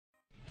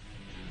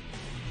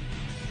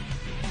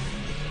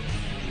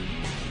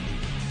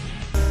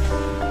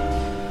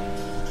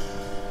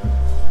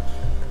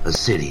A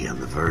city on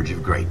the verge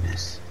of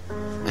greatness.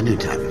 A new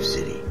type of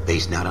city,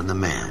 based not on the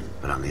man,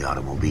 but on the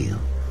automobile.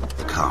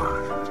 The car.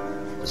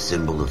 The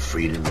symbol of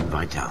freedom and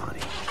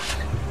vitality.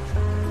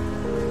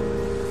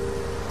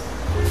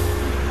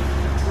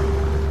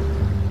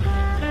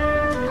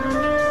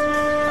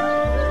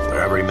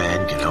 Where every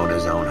man can own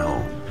his own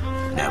home,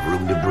 and have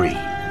room to breathe,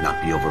 and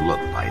not be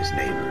overlooked by his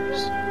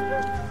neighbors.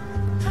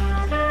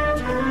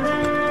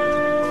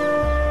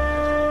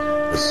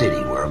 A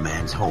city where a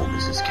man's home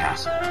is his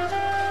castle.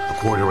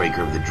 A quarter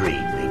acre of the dream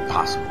made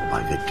possible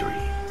by victory.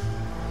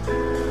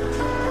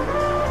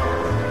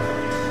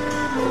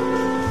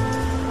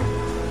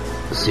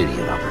 A city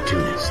of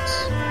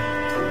opportunists.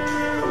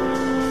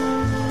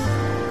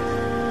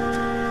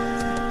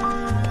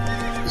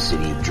 A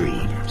city of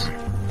dreams,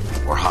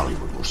 where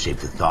Hollywood will shape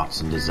the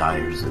thoughts and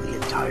desires of the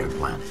entire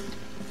planet.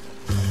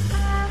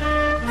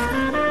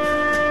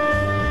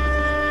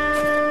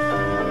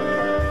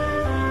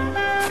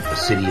 A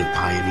city of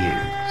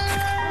pioneers.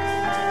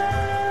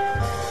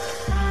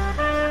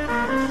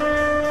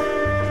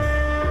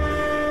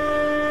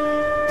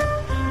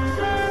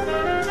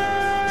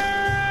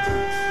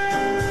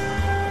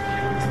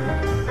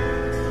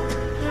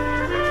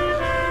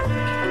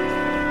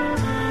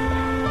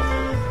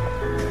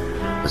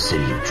 A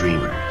city of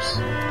dreamers.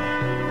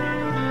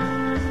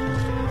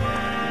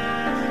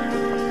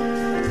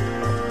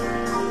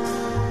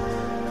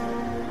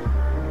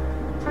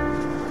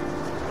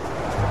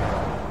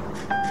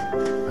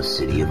 A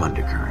city of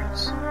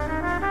undercurrents,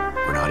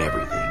 where not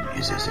everything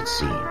is as it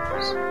seems.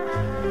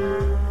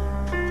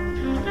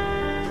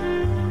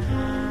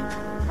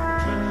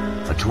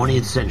 A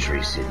 20th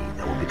century city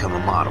that will become a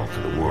model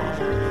for the world.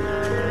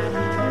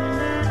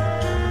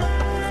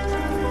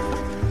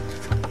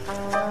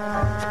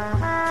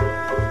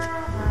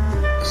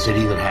 A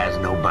city that has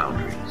no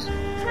boundaries,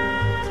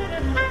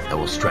 that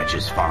will stretch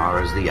as far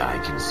as the eye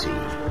can see.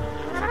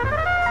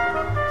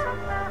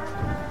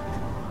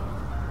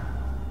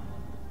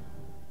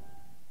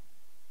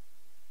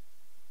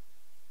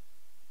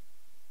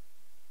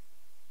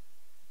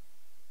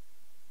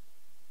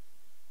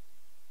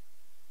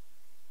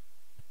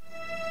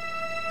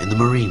 In the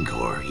Marine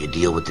Corps, you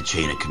deal with the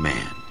chain of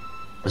command.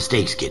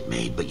 Mistakes get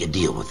made, but you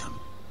deal with them.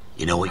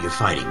 You know what you're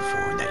fighting for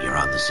and that you're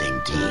on the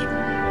same team.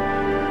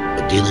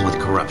 But dealing with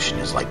corruption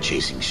is like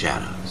chasing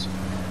shadows.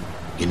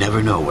 You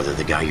never know whether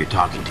the guy you're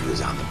talking to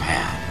is on the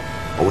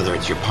pad, or whether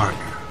it's your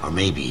partner, or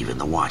maybe even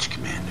the watch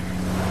commander.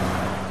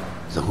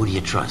 So who do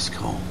you trust,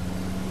 Cole?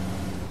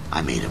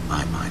 I made up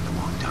my mind a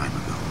long time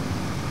ago.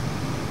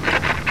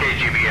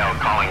 KGBL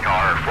calling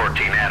car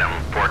 14 Adam.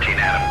 14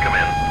 Adam, come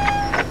in.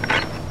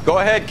 Go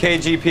ahead,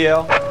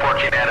 KGPL.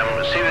 14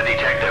 Adam, see the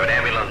detective, an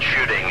ambulance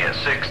shooting at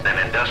 6th and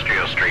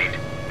Industrial Street.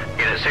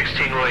 Unit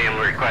 16 William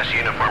requests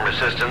uniform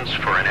assistance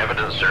for an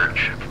evidence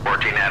search.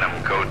 14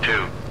 Adam, code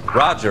 2.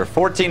 Roger,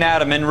 14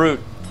 Adam en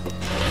route.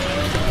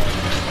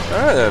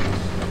 Alright then.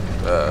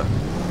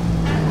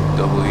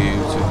 W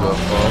to go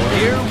forward.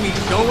 Here we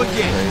go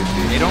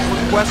again. They don't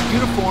request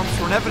uniforms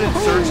for an evidence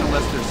search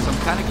unless there's some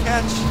kind of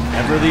catch.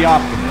 Ever the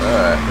optimist.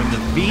 From the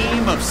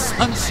beam of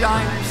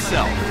sunshine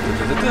himself.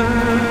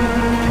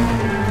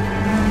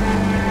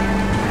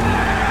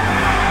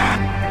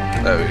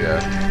 There we go.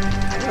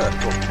 Yeah,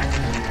 cool.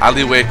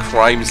 Alleyway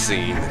crime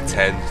scene,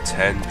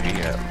 10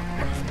 p.m.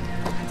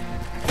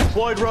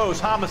 Floyd Rose,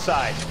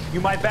 homicide.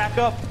 You might back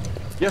up?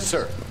 Yes,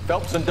 sir.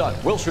 Phelps and Dunn,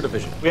 Wilshire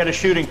Division. We had a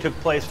shooting took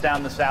place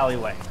down this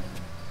alleyway.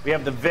 We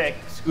have the Vic,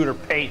 Scooter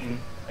Payton,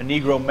 a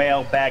Negro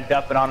male bagged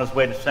up and on his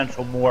way to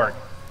Central Morgue.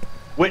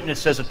 Witness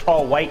says a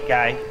tall white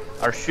guy,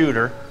 our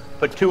shooter,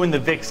 put 2 in the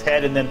Vic's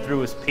head and then threw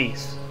his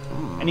piece.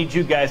 I need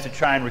you guys to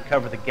try and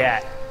recover the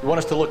gat. You want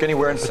us to look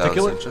anywhere in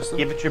particular?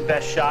 Give it your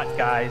best shot,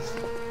 guys.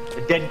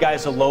 The dead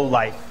guy's a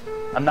lowlife.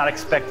 I'm not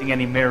expecting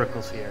any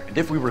miracles here. And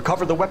if we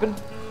recover the weapon?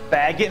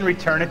 Bag it and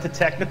return it to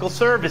technical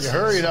services. You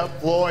hurry up,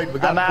 Floyd. We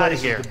got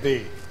places here. to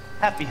be.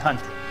 Happy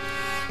hunting.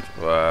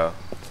 Wow.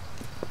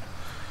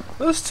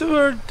 Those two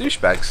are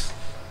douchebags.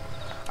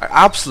 I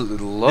absolutely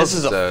love This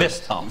is a the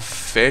fist hump.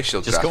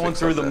 facial Just graphics going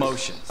through of the this.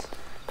 motions.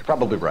 You're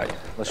probably right.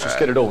 Let's just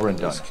get it over and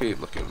done. Let's keep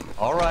looking.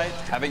 All right,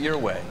 have it your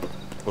way.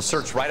 We'll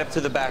search right up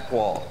to the back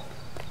wall.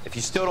 If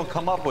you still don't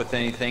come up with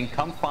anything,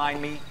 come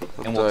find me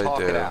and we'll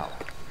talk it out.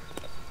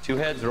 2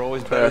 heads are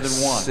always better than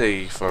one.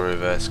 C for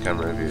reverse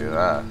camera view.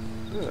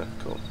 Yeah,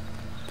 cool.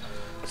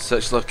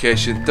 Search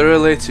location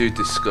thoroughly to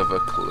discover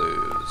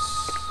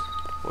clues.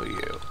 What are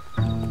you?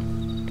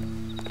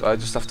 Do I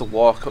just have to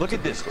walk up? Look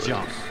at this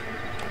jump.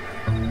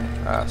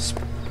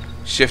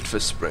 Shift for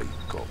sprint.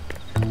 Cool.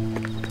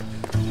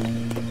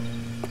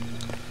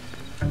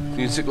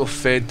 Music will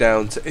fade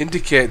down to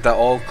indicate that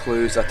all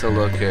clues at a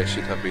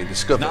location have been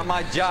discovered. Not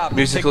my job.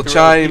 Musical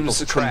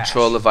chimes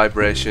control a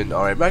vibration,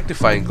 or a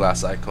magnifying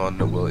glass icon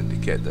will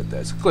indicate that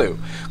there's a clue.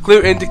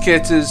 Clue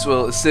indicators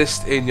will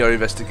assist in your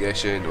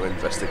investigation or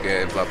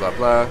investigating blah blah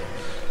blah.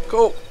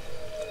 Cool.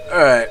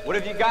 Alright. What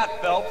have you got,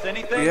 Phelps?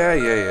 Anything? Yeah.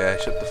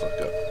 Shut the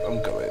fuck up.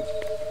 I'm going.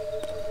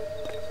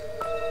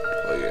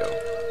 Oh yeah.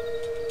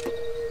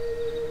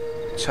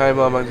 Chime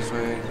on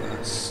magnifying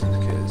glass.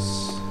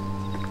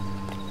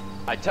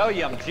 tell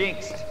you I'm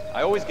jinxed.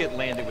 I always get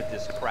landed with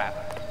this crap.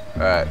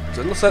 Alright,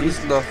 so it looks like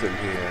there's nothing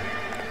here.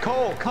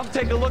 Cole, come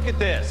take a look at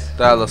this.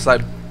 That looks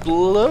like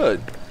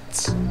blood.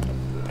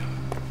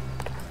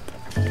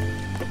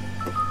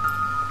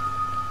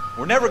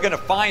 We're never gonna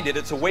find it.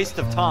 It's a waste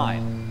of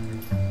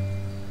time.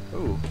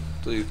 Oh,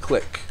 so you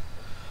click.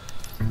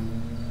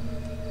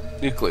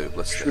 New clue,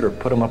 let's see. Shooter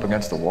put him up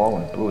against the wall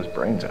and blew his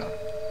brains out.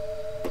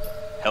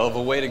 Hell of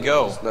a way to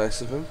go. It's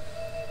nice of him.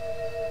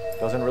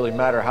 Doesn't really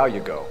matter how you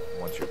go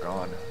once you're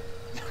gone.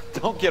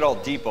 Don't get all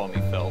deep on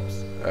me,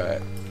 Phelps.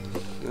 Alright.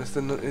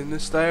 In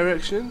this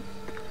direction?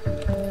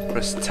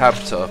 Press tab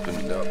to open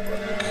the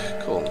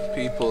notebook. Cool.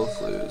 People,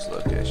 clues,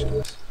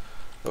 locations.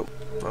 Oh,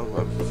 wrong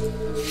one.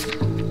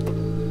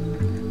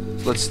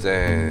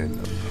 Bloodstain.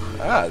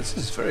 Ah, this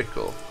is very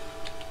cool.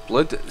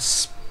 Blood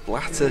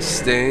splatter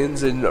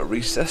stains in a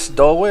recessed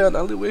doorway on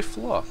alleyway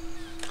floor.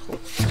 Cool.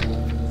 So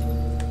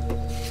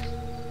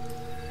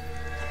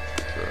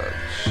that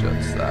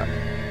shuts that.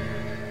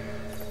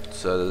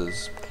 So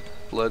there's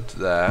blood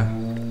there.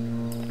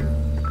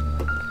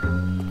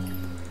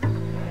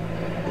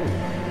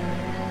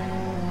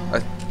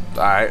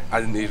 I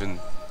didn't even...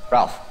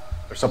 Ralph,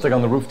 there's something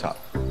on the rooftop.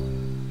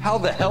 How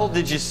the hell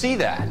did you see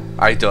that?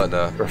 I don't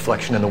know. A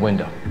reflection in the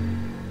window.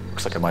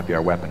 Looks like it might be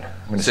our weapon.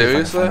 I'm gonna see if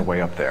I can find a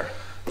way up there.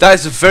 That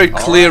is a very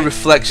clear right.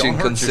 reflection Don't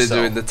hurt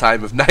considering yourself. the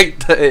time of night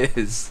that it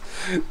is.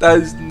 That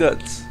is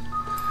nuts.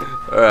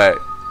 Alright.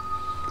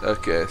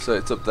 Okay, so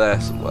it's up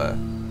there somewhere.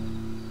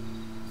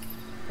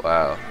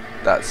 Wow.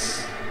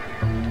 That's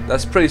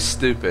pretty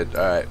stupid.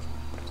 Alright.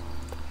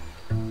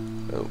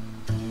 Oh.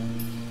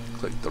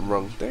 Clicked the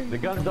wrong thing. The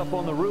gun's up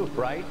on the roof,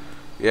 right?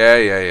 Yeah.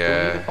 We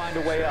need to find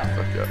a way up.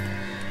 Fuck up.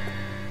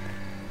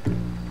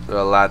 There's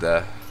a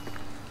ladder.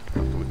 How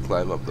can we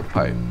climb up the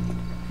pipe?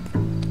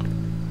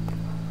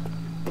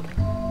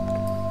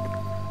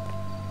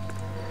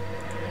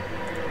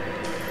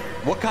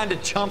 What kind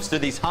of chumps do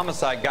these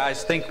homicide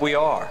guys think we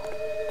are?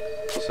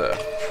 So,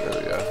 there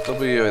we go.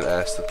 W and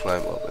S to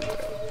climb up and down.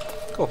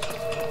 Cool.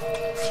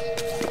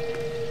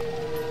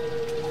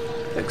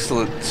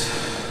 Excellent.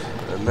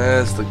 And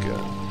there's the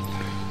gun.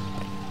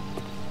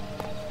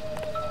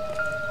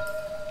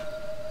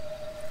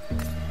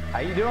 How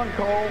you doing,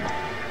 Cole?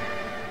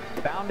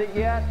 Found it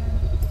yet?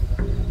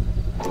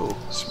 Oh.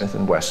 Smith &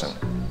 Wesson,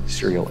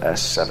 serial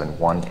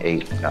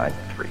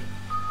S71893.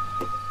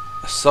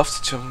 A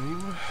soft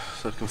chime,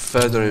 so I can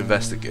further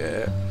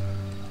investigate.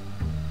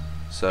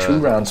 So 2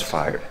 rounds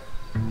fired.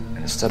 And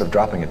instead of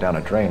dropping it down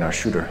a drain, our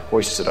shooter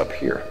hoists it up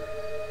here.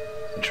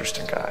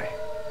 Interesting guy.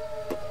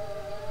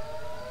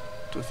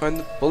 do we find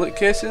the bullet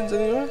casings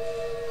anywhere?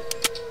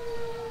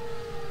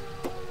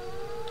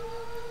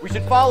 We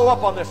should follow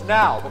up on this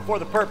now, before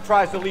the perp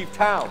tries to leave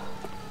town.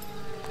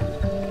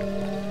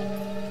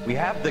 We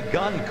have the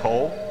gun,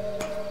 Cole.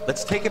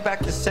 Let's take it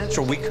back to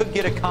Central. We could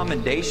get a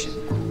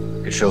commendation.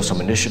 We could show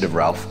some initiative,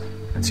 Ralph,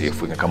 and see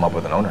if we can come up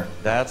with an owner.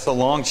 That's a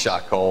long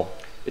shot, Cole.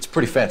 It's a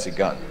pretty fancy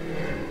gun.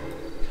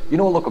 You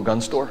know a local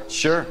gun store?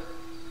 Sure.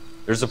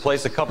 There's a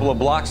place a couple of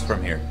blocks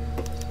from here.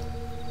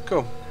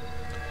 Cool.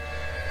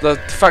 The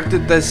fact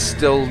that there's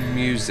still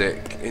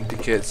music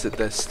indicates that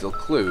there's still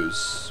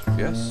clues.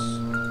 Yes?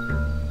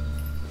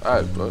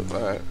 Alright.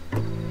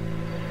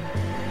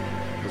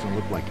 Doesn't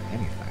look like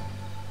anything.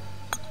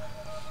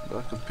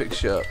 I can pick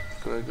shit up.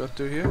 Can I go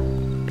through here?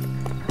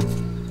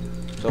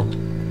 No.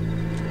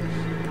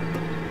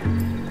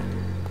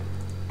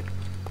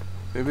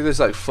 Maybe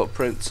there's like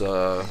footprints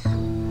or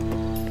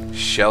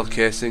shell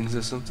casings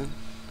or something.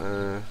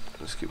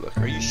 Let's keep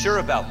looking. Are you sure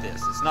about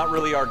this? It's not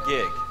really our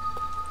gig.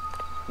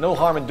 No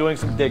harm in doing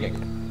some digging.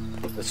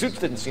 The suits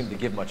didn't seem to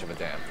give much of a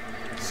damn.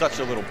 Such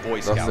a little Boy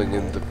Scout. Nothing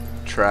in the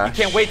trash.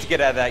 You can't wait to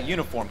get out of that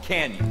uniform,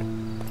 can you?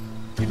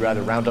 You'd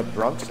rather round up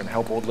drunks and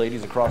help old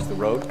ladies across the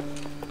road?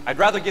 I'd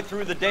rather get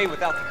through the day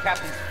without the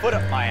captain's foot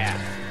up my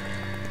ass.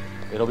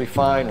 It'll be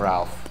fine,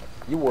 Ralph.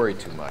 You worry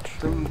too much.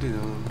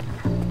 Dum-de-dum.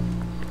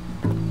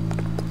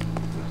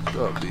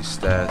 Go up these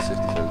stairs if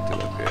there's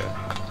anything up here.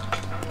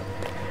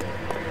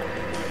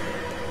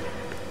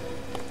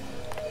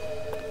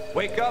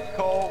 Wake up,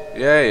 Cole.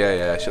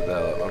 Yeah. Shut the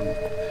hell up.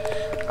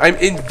 I'm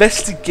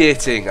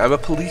investigating. I'm a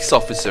police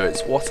officer.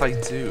 It's what I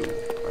do.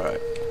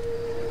 Alright.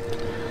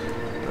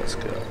 Let's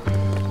go.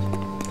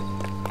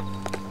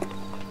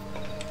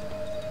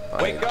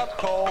 Wake up,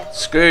 Cole.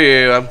 Screw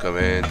you, I'm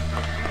coming.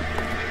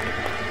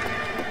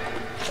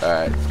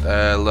 Alright,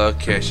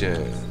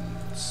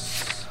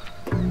 locations.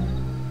 I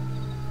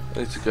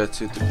need to go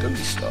to the gun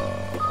store.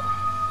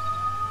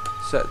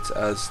 Set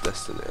as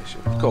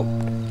destination. Cool.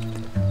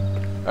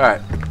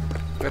 Alright.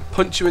 I'm gonna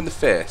punch you in the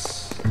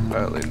face.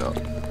 Apparently not.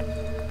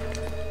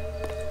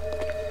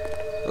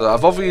 Well,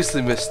 I've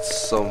obviously missed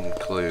some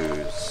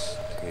clues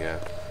here.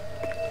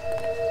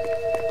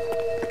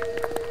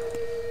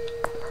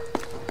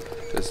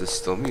 Because there's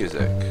still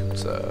music,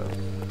 so...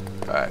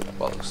 Alright,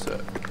 bollocks to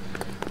it.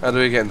 How do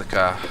we get in the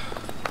car?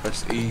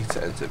 Press E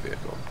to enter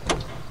vehicle.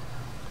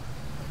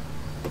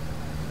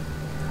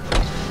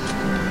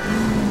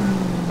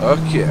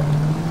 Okay.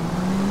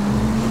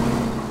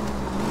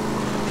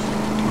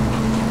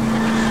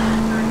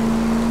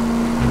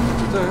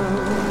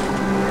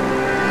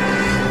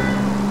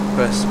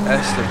 Press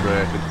S to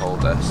brake and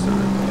hold S to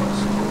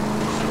reverse.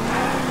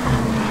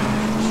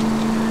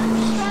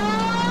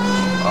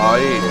 Oh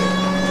yeah.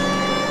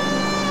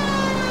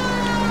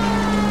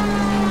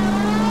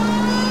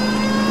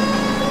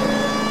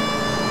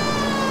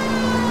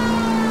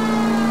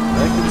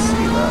 I can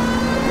see that.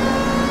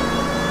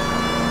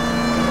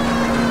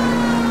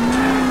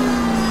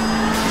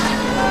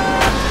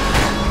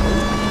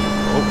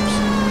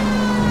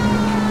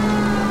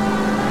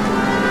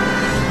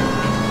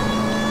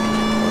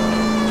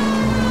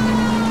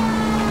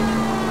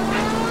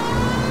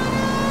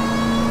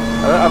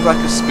 I don't have like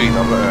a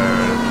speedometer.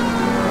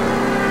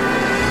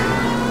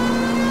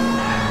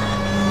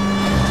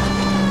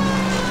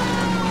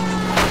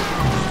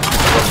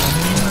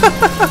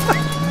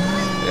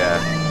 Yeah.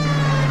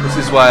 This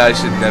is why I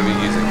should never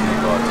use a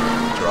keyboard to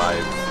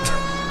drive.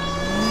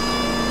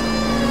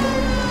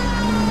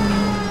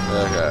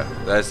 Okay,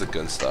 there's the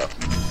gun star.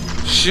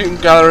 Shooting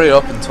gallery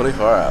up in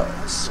 24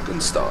 hours. Gun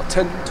star,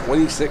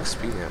 10:26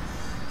 PM.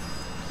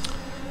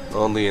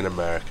 Only in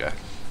America.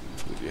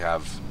 We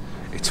have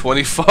a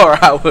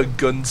 24-hour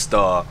gun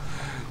store.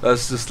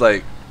 That's just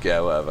like,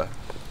 yeah, whatever.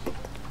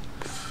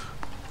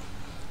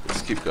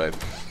 Let's keep going.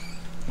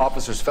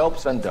 Officers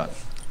Phelps and Dunn.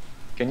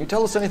 Can you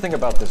tell us anything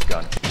about this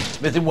gun?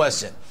 Smith &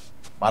 Wesson,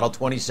 Model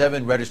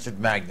 27, registered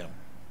Magnum.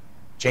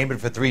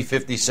 Chambered for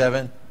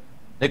 .357,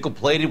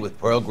 nickel-plated with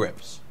pearl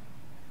grips.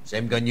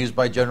 Same gun used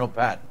by General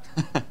Patton.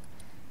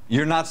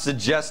 You're not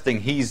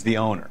suggesting he's the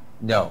owner?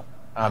 No,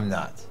 I'm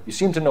not. You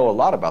seem to know a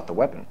lot about the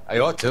weapon. I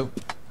ought to.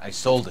 I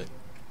sold it.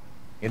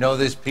 You know,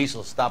 this piece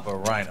will stop a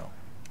rhino.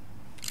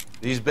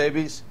 These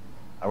babies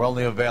are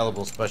only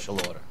available special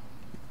order.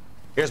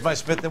 Here's my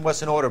Smith &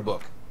 Wesson order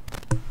book.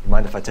 You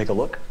mind if I take a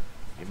look?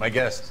 Be my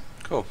guest.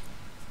 Cool.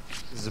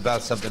 This is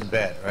about something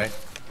bad, right?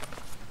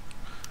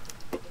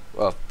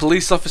 Well,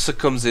 police officer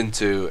comes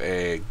into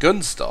a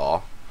gun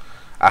store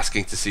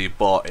asking to see you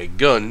bought a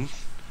gun.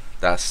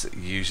 That's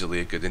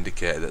usually a good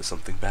indicator that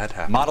something bad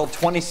happened. Model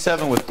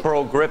 27 with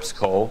pearl grips,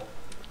 Cole.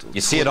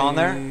 You see it on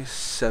there?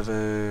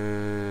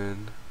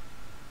 27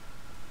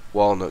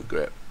 walnut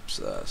grips.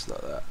 That's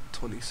not that.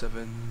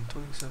 27.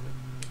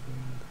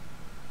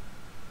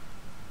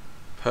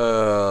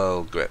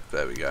 Pearl grip.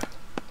 There we go.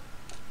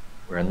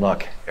 We're in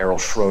luck. Errol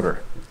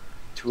Schroeder,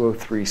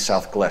 203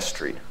 South Glass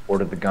Street.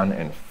 Ordered the gun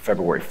in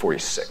February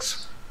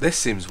 '46. This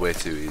seems way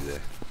too easy.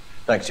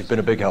 Thanks, you've been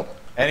a big help.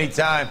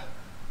 Anytime.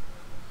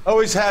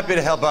 Always happy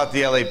to help out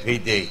the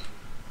LAPD.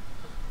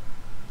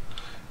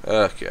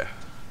 Okay.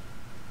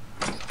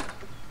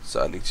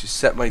 So I need to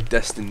set my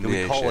destination. Do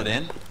we call it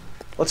in?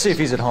 Let's see if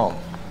he's at home.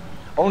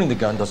 Owning the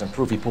gun doesn't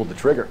prove he pulled the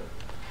trigger.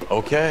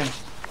 Okay.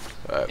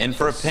 In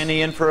for a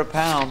penny, in for a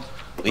pound.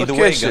 Lead the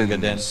way, Location,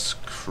 Gunga.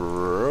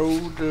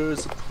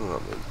 Schroeder's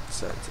apartment.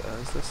 Set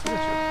as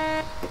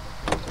destination.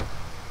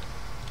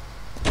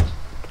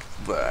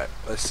 Right,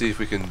 let's see if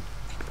we can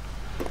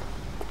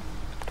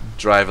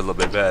drive a little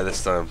bit better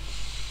this time.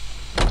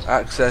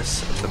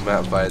 Access the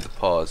map via the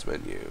pause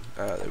menu.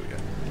 Ah, there we go.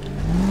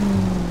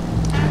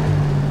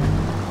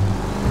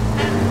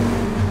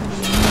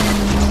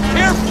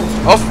 Careful!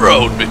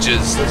 Off-road,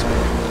 bitches! Let's go.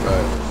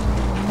 Right.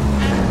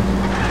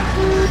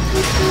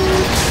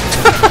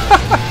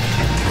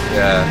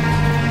 Yeah.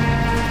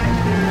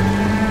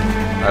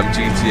 I'm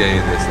GTA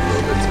in this a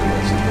little bit too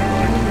much.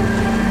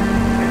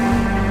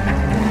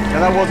 Now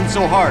that wasn't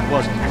so hard,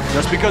 was it?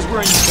 Just because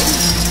we're in...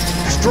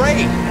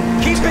 Straight!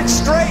 Keep it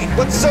straight!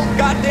 What's so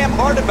goddamn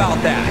hard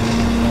about that?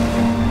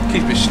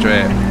 Keep it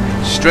straight.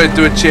 Straight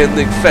through a chain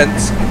link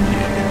fence.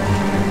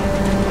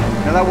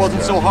 Now that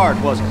wasn't so hard,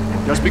 was it?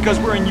 Just because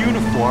we're in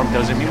uniform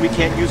doesn't mean we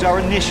can't use our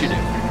initiative.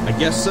 I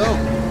guess so.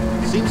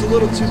 Seems a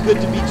little too good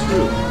to be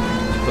true.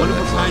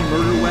 One-of-a-kind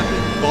murder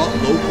weapon bought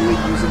locally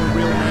using a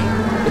real name.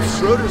 If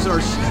Schroeder's our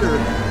shooter,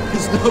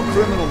 he's no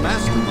criminal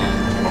mastermind.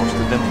 Most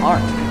of them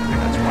aren't.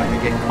 That's why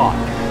they get caught.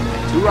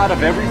 2 out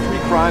of every 3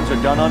 crimes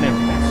are done on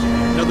impulse.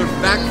 Another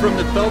fact from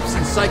the Phelps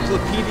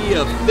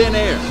Encyclopedia of Thin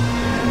Air.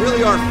 You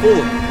really are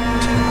full of it.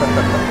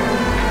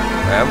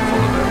 I am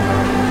full of it.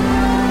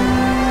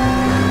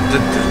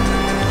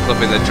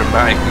 Loving the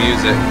dramatic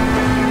music.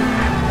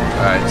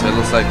 Alright, so it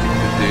looks like the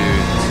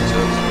dude's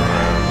just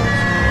around.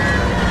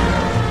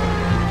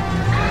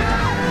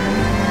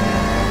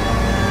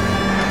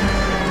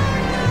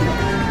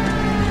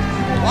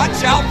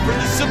 Watch out for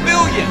the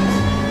civilians!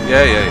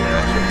 Yeah.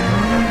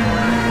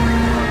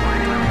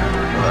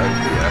 Alright,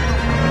 yeah.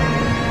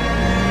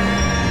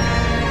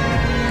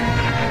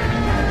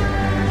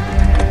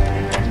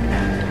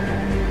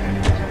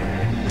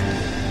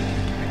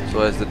 So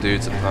where's the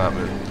dude's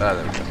apartment? Ah,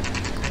 there we go.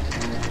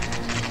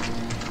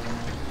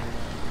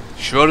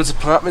 Schroeder's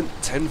apartment,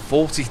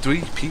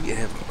 10:43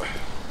 PM.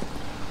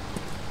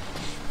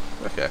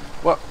 Okay,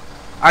 well,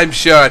 I'm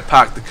sure I'd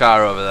park the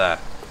car over there.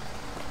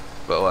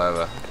 But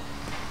whatever.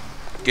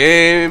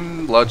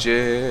 Game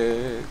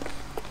logic.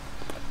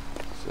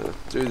 So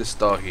through this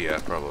door here,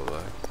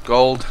 probably.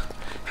 Gold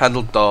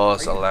handled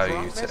doors allow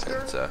you to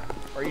enter.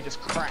 Or are you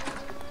just cracked?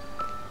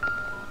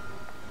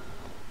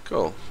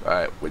 Cool.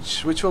 Alright,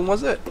 which one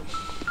was it?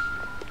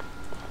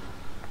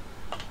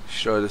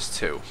 Schroeder's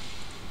 2.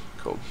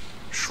 Cool.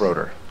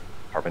 Schroeder,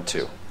 apartment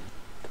 2.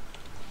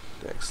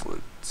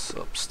 Excellent.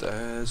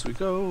 Upstairs we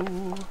go.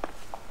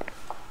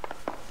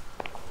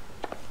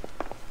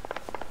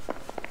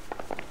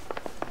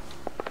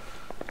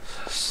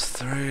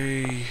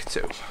 3,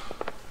 2.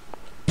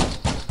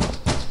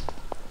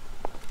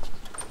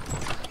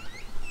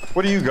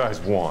 What do you guys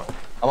want?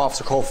 I'm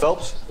Officer Cole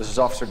Phelps. This is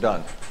Officer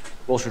Dunn,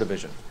 Wilshire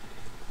Division.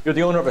 You're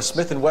the owner of a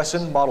Smith &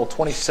 Wesson Model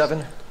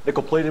 27,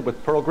 nickel-plated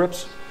with pearl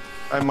grips?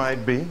 I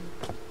might be.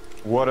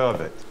 What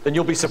of it? Then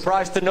you'll be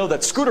surprised to know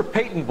that Scooter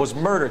Payton was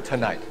murdered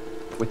tonight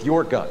with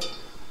your gun.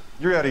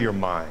 You're out of your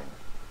mind.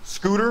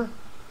 Scooter?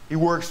 He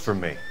works for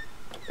me.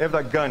 I have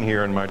that gun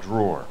here in my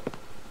drawer.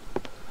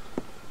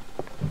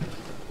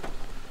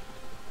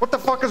 What the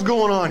fuck is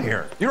going on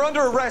here? You're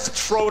under arrest,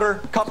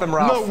 Schroeder. Cuff him,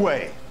 Ralph. No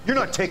way. You're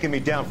not taking me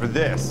down for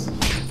this.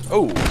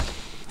 Oh,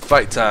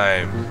 fight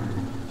time.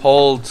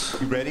 Hold.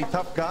 You ready,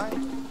 tough guy?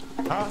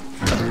 Huh?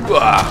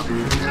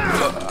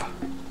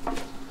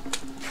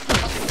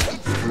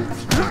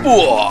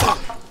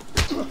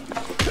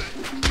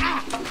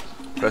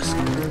 Press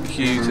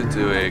Q to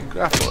do a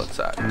grapple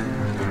attack.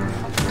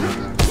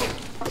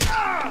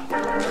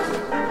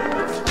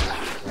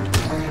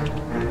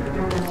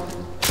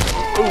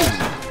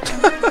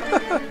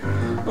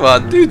 Come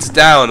on, dude's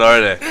down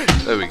already.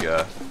 There we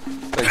go.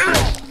 Thank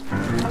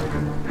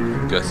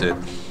you. Gutted.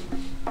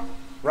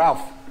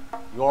 Ralph,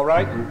 you all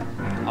right?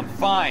 I'm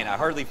fine. I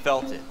hardly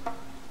felt it.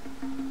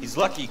 He's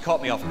lucky he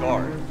caught me off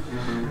guard.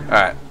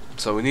 Alright,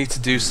 so we need to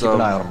do some Keep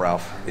an eye on him,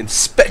 Ralph.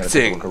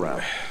 inspecting. Look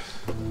around.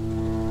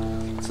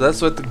 So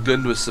that's what the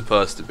gun was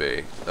supposed to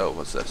be. Oh,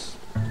 what's this?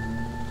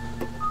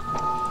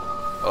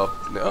 Oh,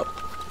 no.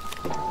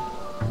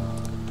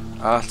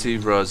 Artie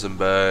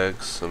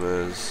Rosenberg,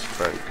 Summers,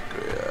 Frank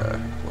Greer.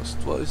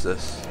 What is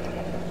this?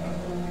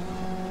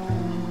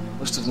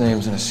 List of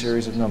names and a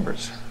series of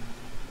numbers.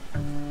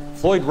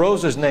 Floyd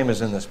Rose's name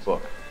is in this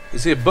book.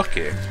 Is he a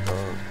bookie?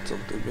 Or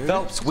something, maybe?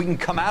 Phelps, we can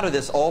come out of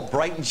this all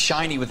bright and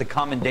shiny with a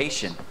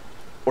commendation.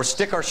 Or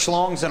stick our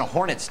schlongs in a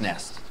hornet's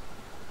nest.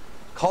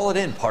 Call it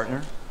in,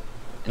 partner.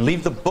 And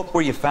leave the book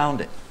where you found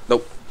it.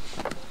 Nope.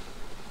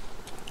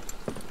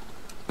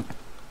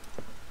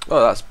 Oh,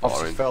 that's boring.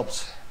 Officer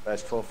Phelps,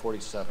 badge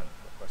 1247.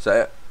 Is that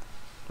it?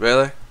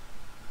 Really?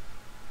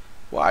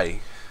 Why?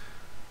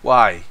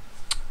 Why?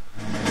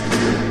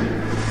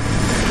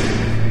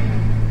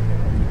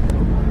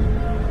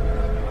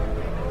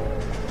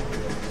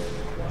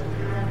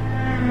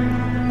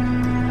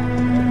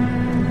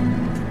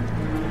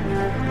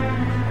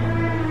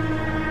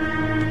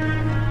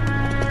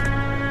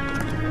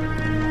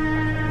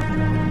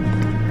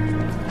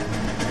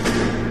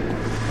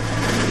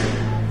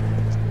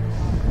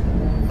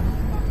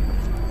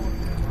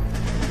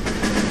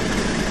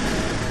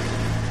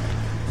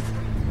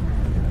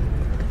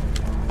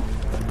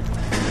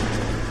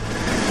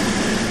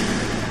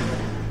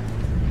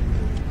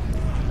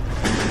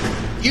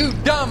 You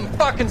dumb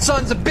fucking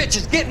sons of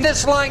bitches, get in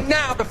this line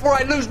now before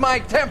I lose my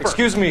temper.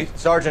 Excuse me,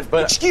 Sergeant,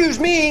 but... Excuse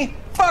me?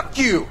 Fuck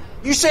you.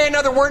 You say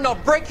another word and I'll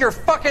break your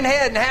fucking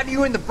head and have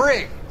you in the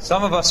brig.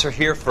 Some of us are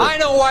here for... I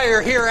know why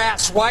you're here,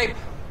 asswipe.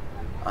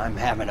 I'm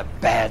having a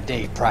bad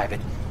day, Private.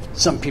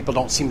 Some people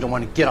don't seem to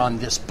want to get on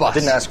this bus. I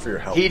didn't ask for your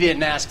help. He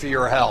didn't ask for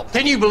your help.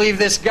 Can you believe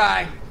this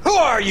guy? Who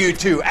are you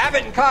two?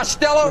 Abbott and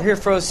Costello? We're here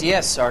for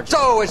OCS, Sergeant.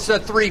 So it's the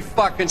three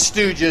fucking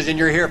stooges and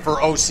you're here for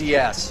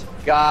OCS.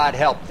 God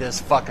help this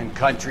fucking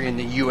country and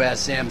the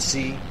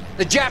USMC.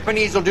 The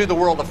Japanese will do the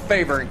world a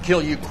favor and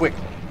kill you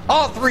quickly.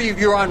 All three of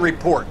you are on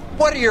report.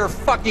 What are your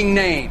fucking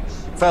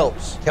names?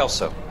 Phelps.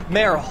 Kelso.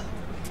 Merrill.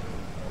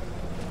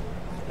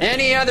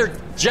 Any other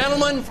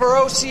gentlemen for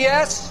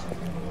OCS?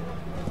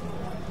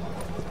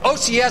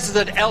 OCS is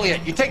at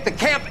Elliott. You take the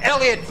Camp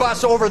Elliott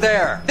bus over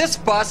there. This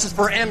bus is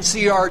for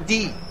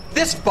MCRD.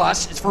 This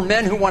bus is for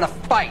men who want to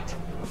fight.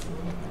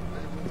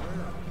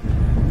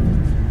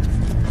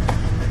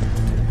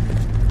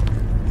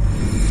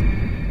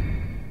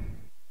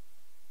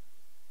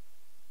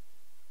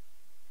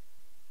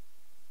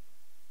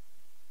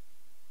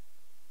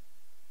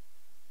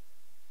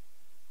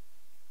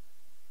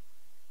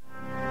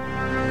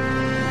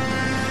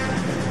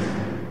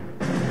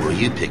 Well,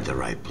 you picked the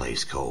right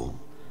place, Cole.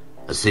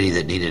 A city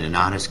that needed an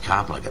honest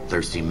cop like a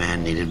thirsty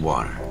man needed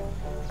water.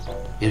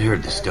 You'd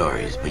heard the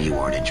stories, but you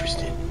weren't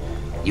interested.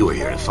 You were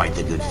here to fight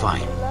the good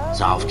fight,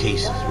 solve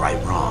cases, right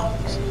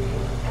wrongs.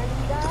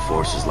 The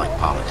force is like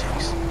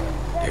politics.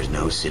 There's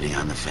no sitting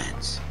on the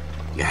fence.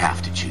 You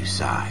have to choose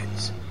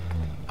sides.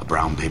 A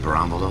brown paper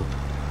envelope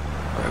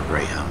or a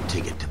Greyhound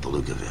ticket to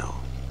Palookaville.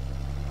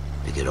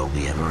 It could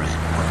only ever end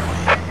one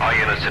way. All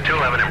units to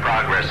 211 in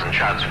progress and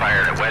shots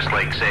fired at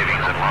Westlake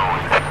Savings and Loan,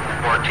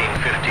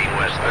 1415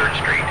 West 3rd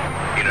Street.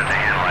 Unit to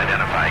handle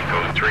identified,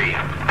 code 3.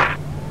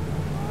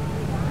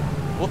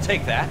 We'll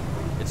take that.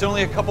 It's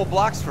only a couple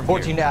blocks from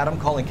 14 here. Adam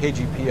calling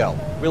KGPL.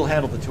 We'll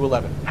handle the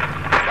 211.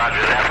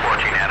 Roger that,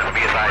 14 Adam.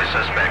 Be advised,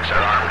 suspects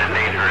are armed and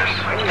dangerous.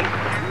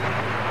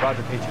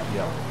 Roger,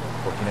 KGPL.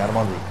 14 Adam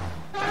en route.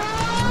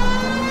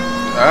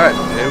 Alright,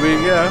 here we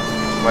go.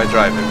 Am I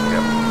driving?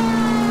 Yep.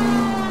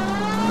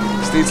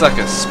 This needs like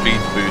a speed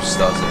boost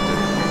or something.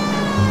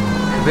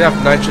 Do they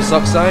have nitrous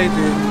oxide in...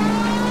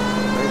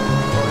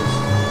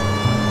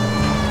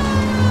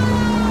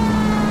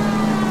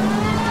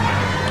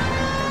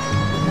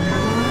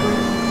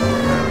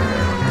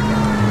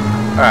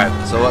 Alright,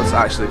 so what's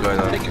actually going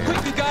on here?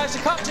 Quick, you guys, the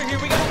cops are here,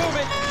 we gotta move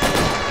it!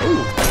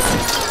 Ooh.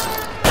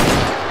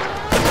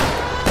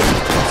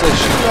 It's a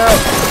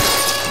shootout!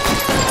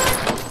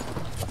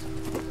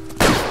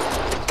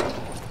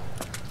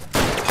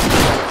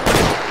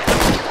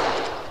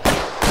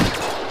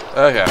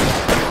 Okay.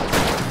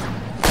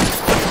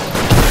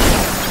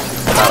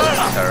 That was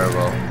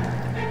terrible.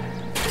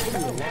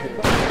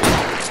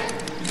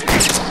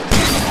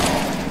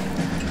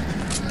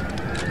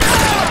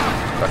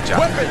 Gotcha.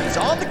 Weapons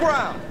on the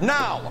ground,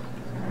 now!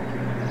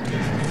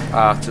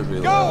 To be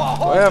Go, I'll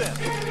hold them!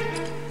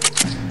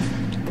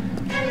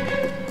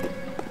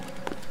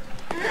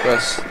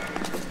 Press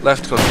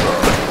left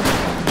control.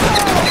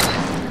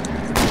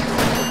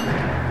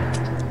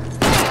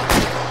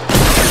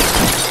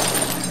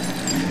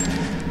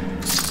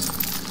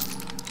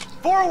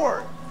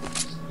 Forward!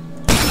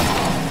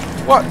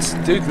 What?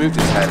 Dude moved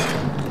his head.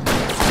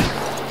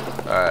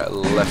 Alright,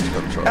 left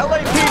control.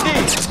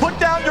 LAPD, put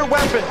down your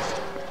weapons!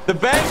 The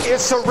bank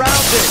is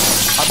surrounded!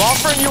 I'm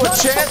offering you a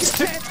chance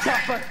to...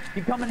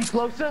 You come any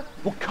closer,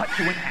 we'll cut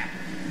you in half.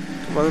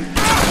 Come on.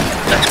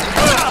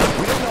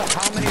 We don't know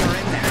how many are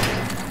in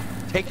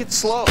there. Take it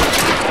slow.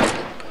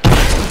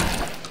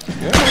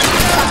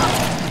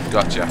 Yeah.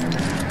 Gotcha.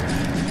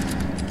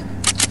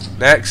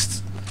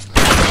 Next.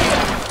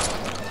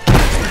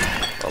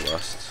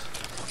 Almost.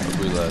 I'll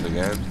reload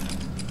again.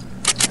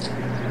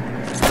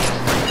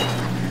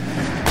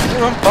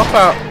 Come on, pop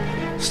out.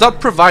 Stop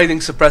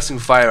providing suppressing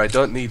fire. I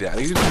don't need it. I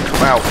need you to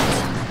come out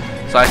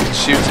so I can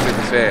shoot him in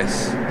the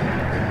face.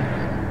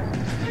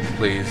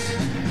 Please.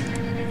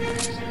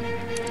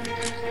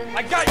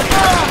 I got you!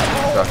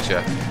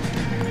 Gotcha.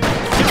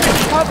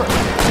 Cover!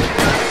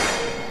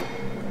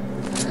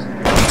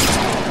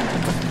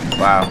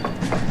 Wow.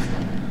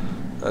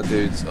 That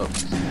dude's up.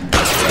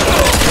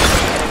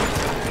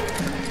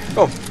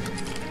 Oh.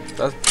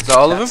 That's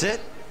all of them? That's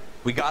it?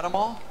 We got them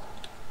all?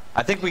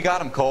 I think we got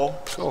them, Cole.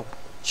 Cool.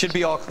 Should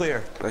be all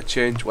clear. Can I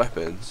change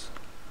weapons?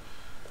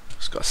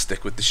 Just gotta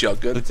stick with the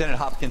shotgun. Lieutenant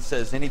Hopkins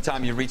says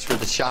anytime you reach for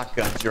the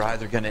shotguns, you're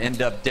either gonna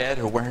end up dead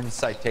or wearing a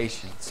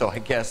citation. So I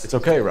guess... It's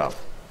okay,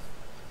 Ralph.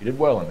 You did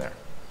well in there.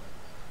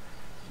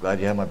 Glad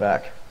you had my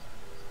back.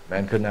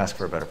 Man couldn't ask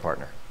for a better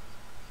partner.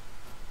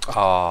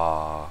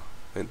 Aww.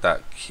 Ain't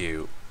that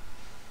cute?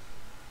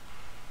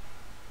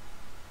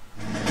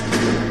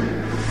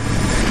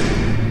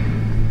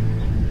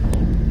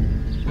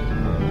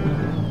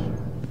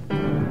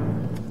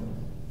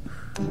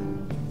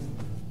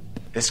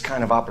 This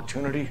kind of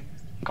opportunity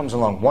comes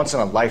along once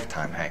in a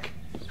lifetime, Hank.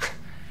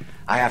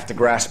 I have to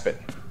grasp it.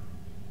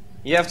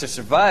 You have to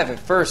survive it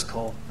first,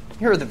 Cole.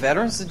 Here are the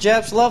veterans. The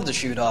Japs love to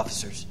shoot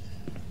officers.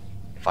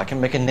 If I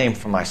can make a name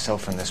for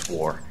myself in this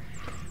war,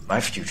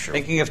 my future...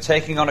 Thinking of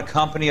taking on a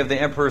company of the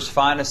Emperor's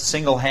finest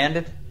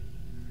single-handed?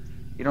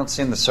 You don't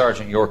seem the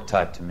Sergeant York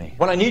type to me.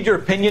 When I need your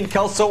opinion,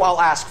 Kelso,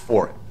 I'll ask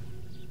for it.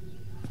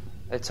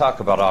 They talk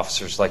about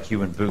officers like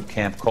you in boot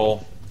camp,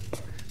 Cole.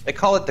 They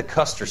call it the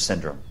Custer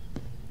syndrome.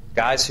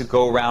 Guys who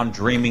go around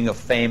dreaming of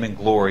fame and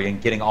glory and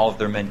getting all of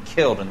their men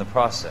killed in the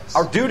process.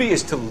 Our duty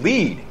is to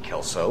lead,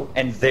 Kelso.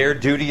 And their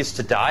duty is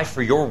to die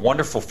for your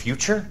wonderful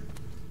future?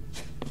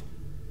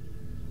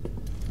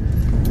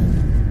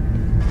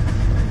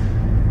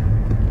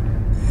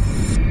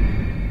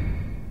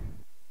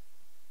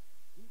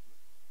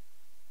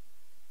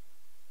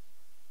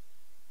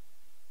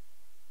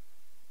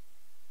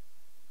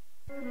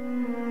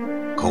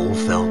 Cole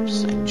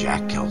Phelps and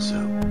Jack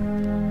Kelso.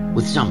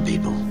 With some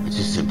people, it's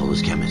as simple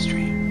as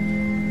chemistry.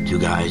 Two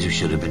guys who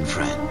should have been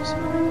friends,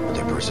 but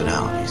their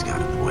personalities got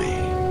in the way.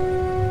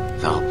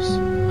 Phelps,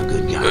 a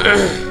good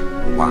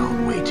guy,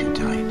 wound way too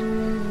tight.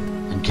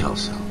 And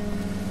Kelso,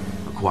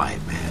 a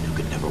quiet man who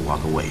could never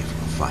walk away from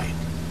a fight.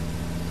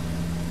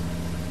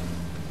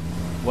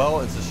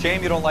 Well, it's a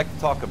shame you don't like to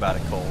talk about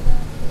it, Cole.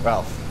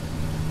 Ralph,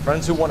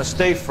 friends who want to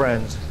stay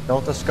friends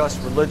don't discuss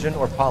religion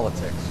or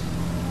politics.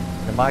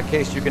 In my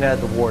case, you can add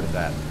the war to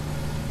that.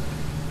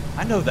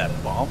 I know that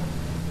bum.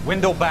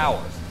 Wendell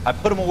Bowers. I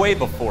put him away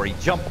before. He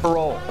jumped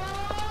parole.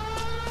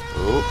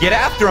 Ooh. Get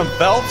after him,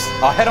 Phelps.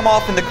 I'll head him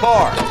off in the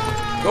car.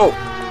 Go.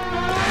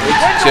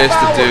 Let's chase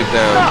the dude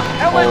down.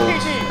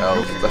 LAPD.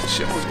 Hold L, left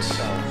shift.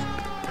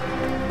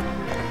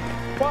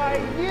 Why,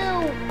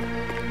 you...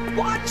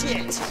 Watch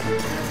it!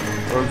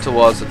 Run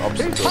towards an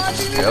obstacle.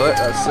 Just kill it.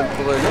 That's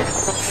simple enough.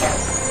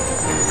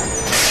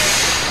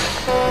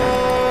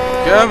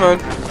 Come on.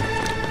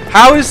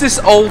 How is this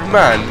old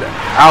man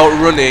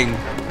outrunning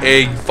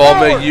a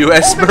former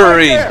US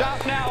Marine?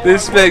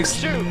 This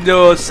makes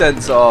no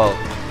sense at all.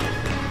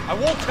 I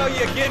won't tell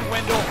you again,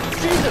 Wendell.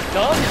 Jesus,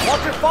 dumb!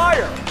 Watch your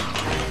fire!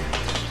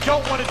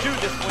 Don't want to do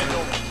this,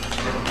 Wendell.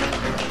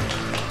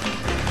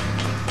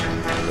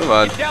 Come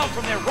on. Get down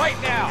from there right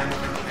now.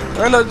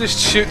 Why not just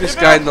shoot this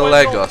guy in the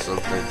leg or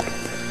something?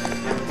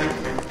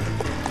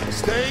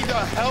 Stay the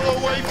hell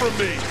away from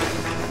me!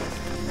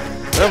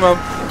 Come on.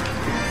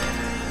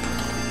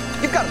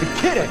 You've got to be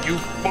kidding! You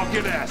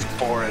fucking asked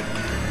for it.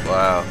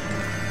 Wow.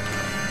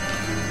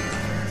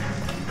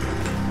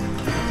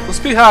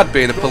 Must be hard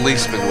being a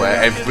policeman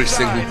where every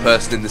single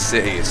person in the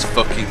city is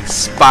fucking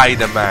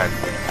Spider-Man.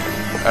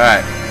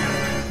 Alright.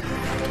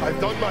 I've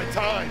done my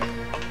time.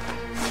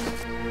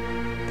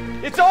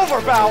 It's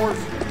over, Bowers!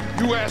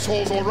 You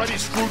assholes already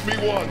screwed me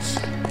once.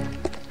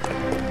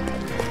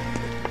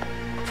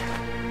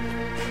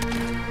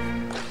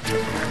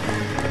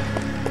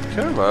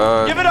 Come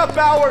on. Give it up,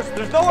 Bowers!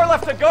 There's nowhere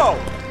left to go!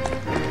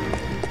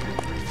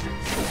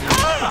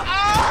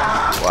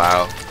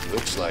 Wow.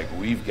 Looks like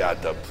we've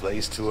got the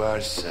place to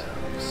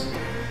ourselves.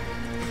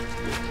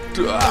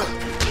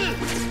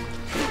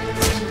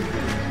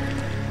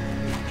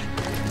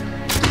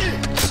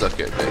 Suck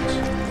it, bitch.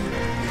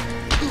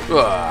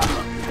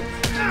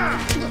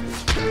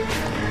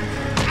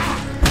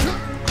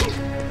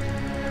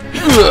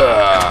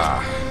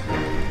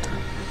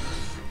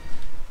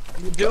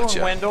 What you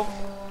doing, Wendell?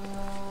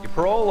 Your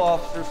parole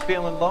officer's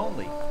feeling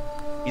lonely.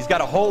 He's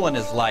got a hole in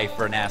his life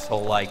for an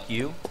asshole like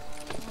you.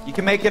 You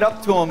can make it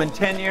up to him in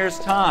 10 years'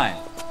 time.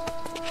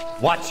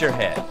 Watch your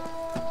head.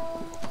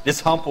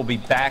 This hump will be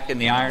back in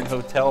the Iron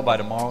Hotel by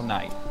tomorrow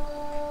night.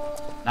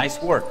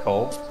 Nice work,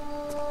 Cole.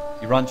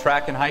 You run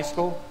track in high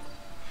school?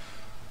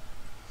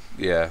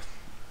 Yeah.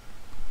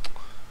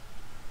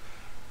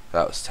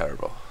 That was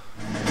terrible.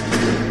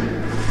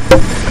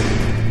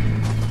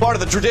 Part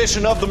of the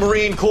tradition of the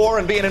Marine Corps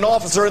and being an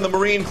officer in the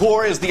Marine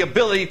Corps is the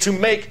ability to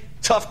make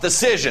tough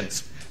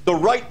decisions. The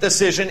right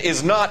decision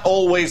is not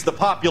always the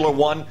popular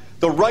one.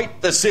 The right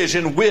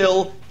decision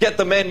will get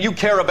the men you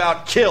care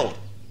about killed.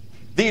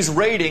 These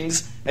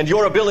ratings and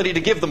your ability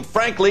to give them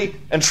frankly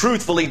and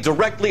truthfully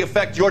directly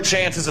affect your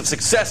chances of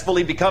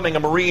successfully becoming a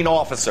Marine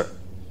officer.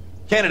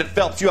 Candidate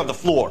Phelps, you have the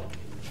floor.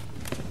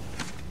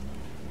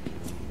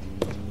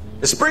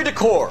 Esprit de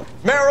Corps,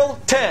 Merrill,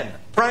 10.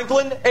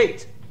 Franklin,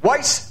 8.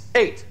 Weiss,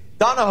 8.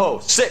 Donahoe,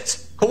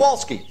 6.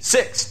 Kowalski,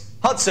 6.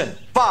 Hudson,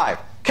 5.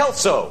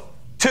 Kelso,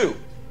 2.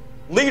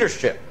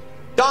 Leadership,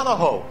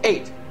 Donahoe,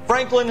 8.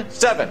 Franklin,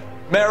 7.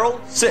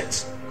 Merrill,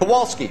 6.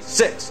 Kowalski,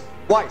 6.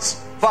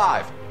 Weiss,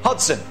 5.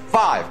 Hudson,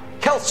 5.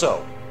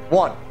 Kelso,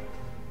 1.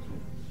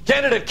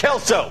 Candidate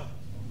Kelso!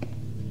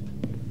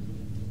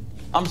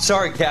 I'm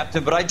sorry,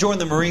 Captain, but I joined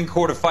the Marine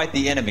Corps to fight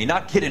the enemy,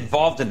 not get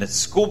involved in this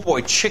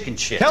schoolboy chicken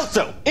shit.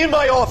 Kelso, in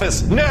my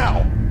office,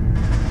 now!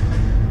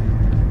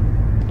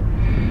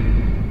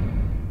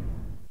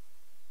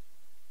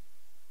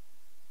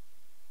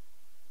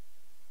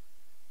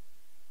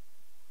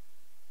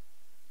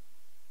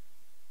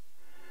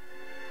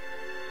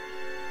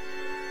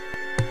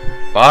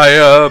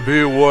 Fire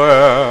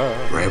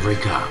beware. For every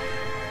cop,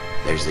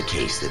 there's the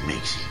case that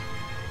makes you.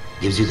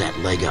 Gives you that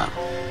leg up.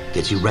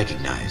 Gets you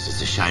recognized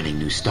as a shining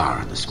new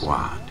star in the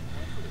squad.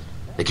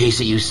 The case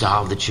that you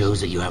solve that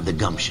shows that you have the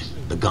gumption,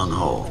 the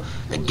gung-ho,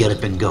 the get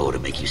up and go to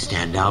make you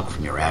stand out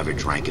from your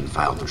average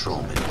rank-and-file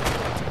patrolman.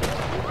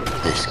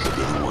 This could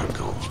be the one,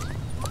 Cole.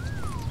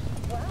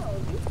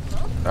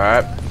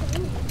 Alright.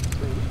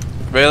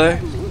 Really?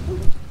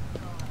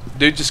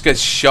 Dude just gets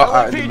shot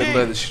at in the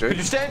middle of the street. Could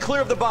you stand clear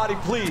of the body,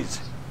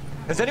 please?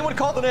 Has anyone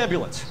called an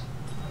ambulance?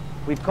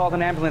 We've called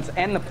an ambulance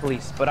and the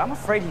police, but I'm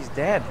afraid he's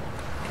dead.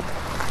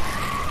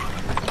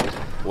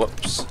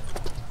 Whoops.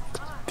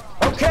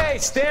 Okay,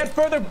 stand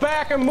further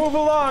back and move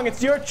along.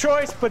 It's your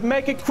choice, but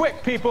make it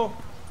quick, people.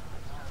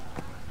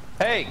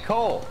 Hey,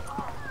 Cole.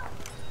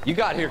 You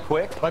got here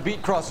quick. My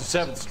beat crosses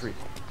 7th Street.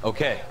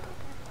 Okay.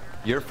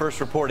 You're first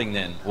reporting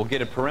then. We'll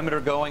get a perimeter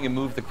going and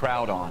move the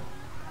crowd on.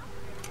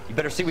 You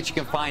better see what you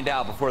can find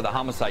out before the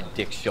homicide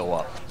dicks show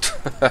up.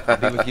 I'll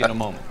be with you in a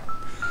moment.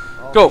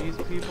 Go.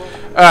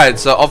 Alright,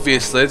 so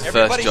obviously the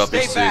first job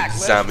is to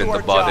examine the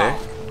body.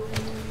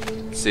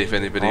 See if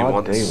anybody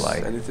wants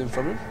anything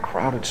from him.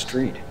 Crowded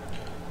street.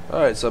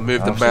 Alright, so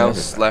move the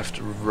mouse left,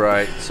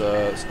 right, so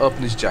let's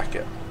open his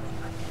jacket.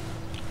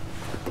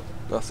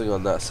 Nothing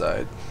on that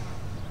side.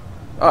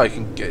 Oh, you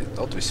can get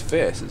onto his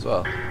face as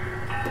well.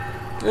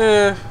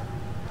 Yeah.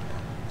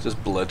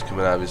 Just blood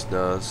coming out of his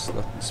nose,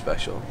 nothing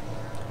special.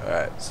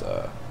 Alright,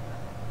 so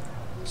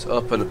let's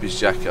open up his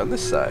jacket on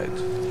this side.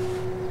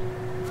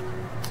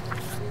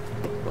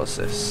 What's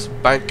this?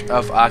 Bank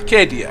of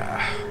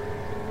Arcadia.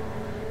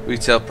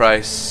 Retail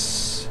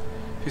price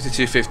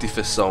 $52.50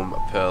 for some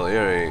pearl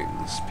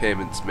earrings.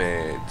 Payments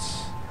made.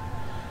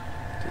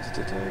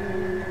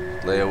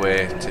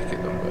 Layaway ticket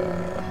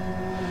number.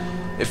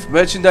 If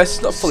merchandise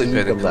is not fully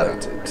paid and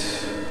collected.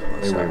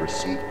 Layaway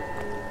receipt.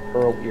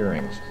 Pearl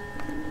earrings.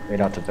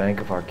 Made out to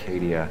Bank of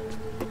Arcadia.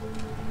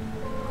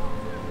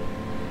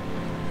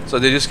 So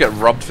they just get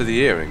robbed for the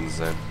earrings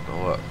then,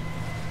 or what?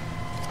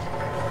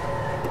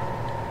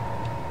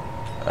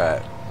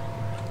 Alright.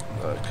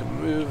 I can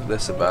move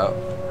this about.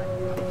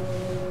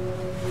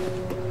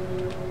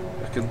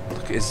 I can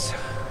look at his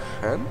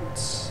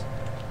hands.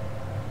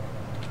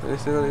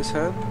 Anything on his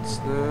hands?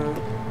 No.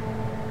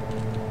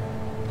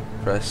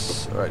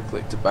 Press right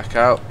click to back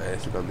out.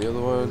 Anything on the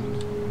other one?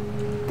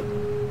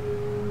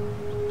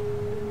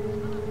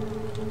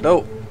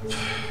 Nope.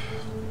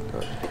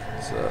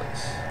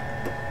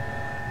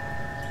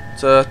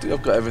 So I think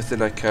I've got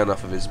everything I can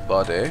off of his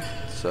body.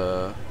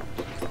 So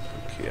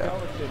yeah.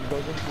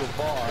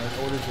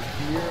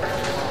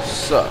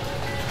 So.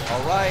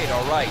 All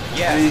right.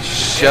 Yes. These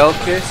shell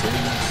casings.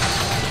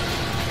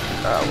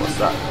 Ah, what's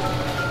that?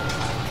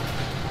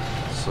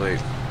 Sweet.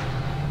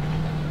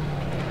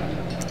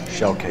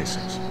 Shell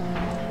casings.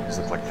 These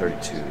look like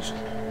 32s.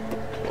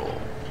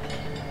 Oh.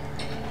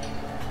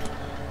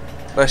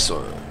 Nice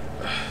one.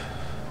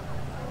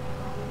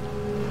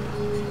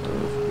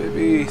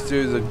 Maybe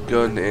threw the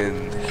gun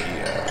in here.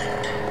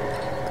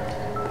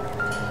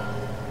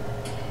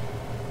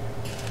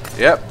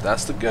 Yep,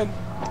 that's the gun.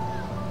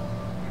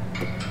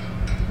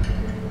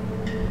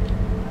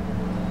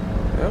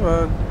 Come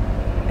on.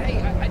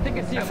 Hey, I think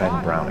I see a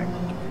FN Browning.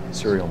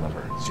 Serial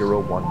number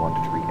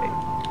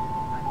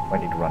 01138.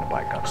 Might need to run it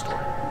by a gun store.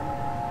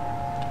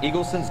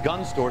 Eagleson's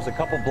gun store's a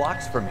couple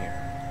blocks from here.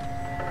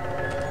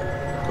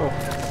 Cool.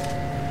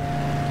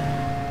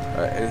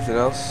 Alright, anything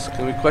else?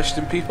 Can we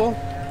question people?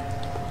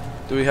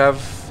 Do we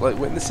have, like,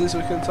 witnesses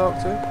we can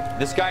talk to?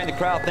 This guy in the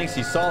crowd thinks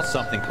he saw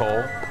something,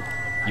 Cole.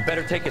 You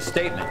better take a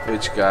statement.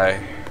 Which guy?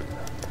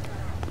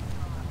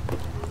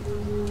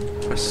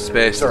 Press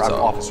space. Sir, I'm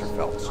Officer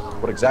Phelps.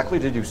 What exactly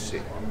did you see?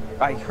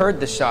 I heard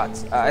the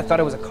shots. I thought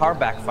it was a car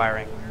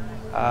backfiring.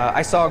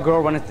 I saw a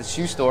girl run at the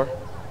shoe store.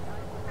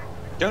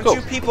 Don't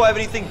you people have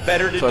anything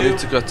better to do? So I need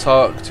to go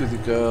talk to the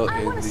girl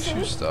in the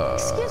shoe store.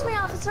 Excuse me,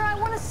 officer, I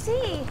want to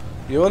see.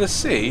 You want to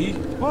see?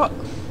 What?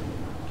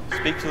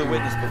 Speak to the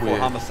witness before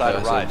Weird homicide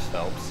person. arrives,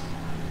 Phelps.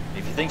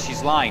 If you think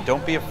she's lying,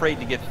 don't be afraid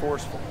to get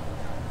forceful.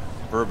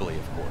 Verbally,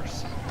 of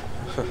course.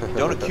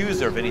 Don't accuse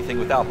her of anything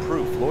without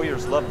proof.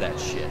 Lawyers love that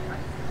shit.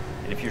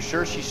 And if you're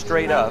sure she's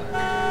straight up,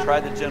 try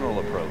the general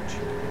approach.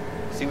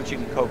 See what you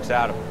can coax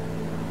out of her.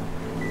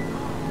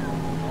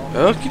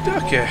 Okie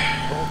dokie.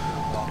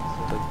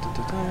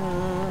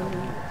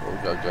 What we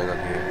got going on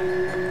here?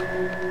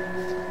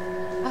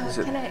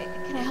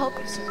 Can I help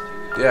you, sir?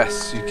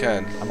 Yes, you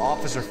can. I'm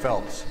Officer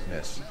Phelps,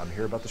 miss. I'm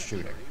here about the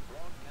shooting.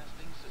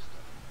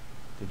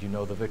 Did you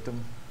know the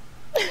victim?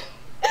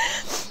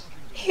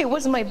 He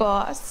was my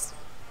boss,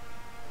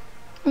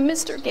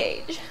 Mr.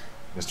 Gage.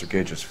 Mr.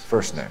 Gage's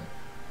first name.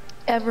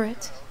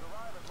 Everett.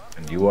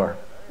 And you are?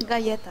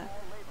 Galleta.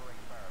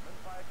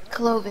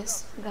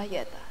 Clovis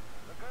Galleta.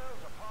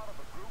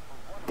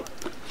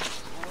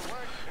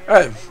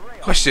 Alright,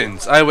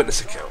 questions.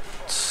 Eyewitness account.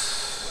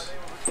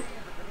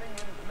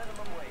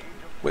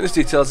 Witness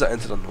details are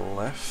entered on the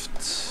left.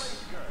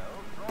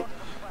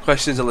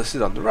 Questions are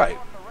listed on the right.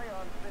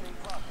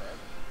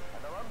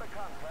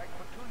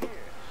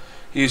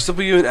 Use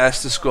W and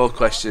S to scroll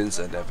questions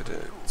and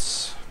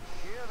evidence.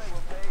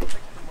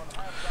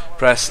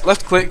 Press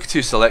left click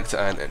to select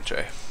an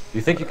entry. Do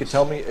you think you could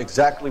tell me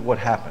exactly what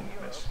happened,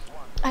 miss?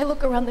 I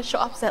look around the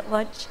shops at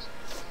lunch.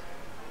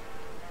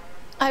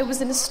 I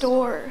was in a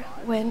store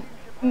when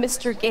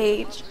Mr.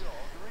 Gage,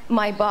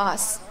 my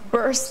boss,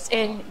 bursts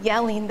in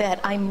yelling that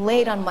I'm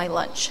late on my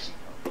lunch.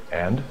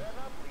 And?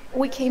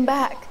 We came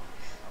back.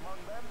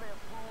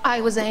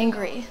 I was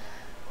angry.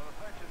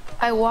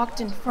 I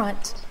walked in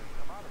front.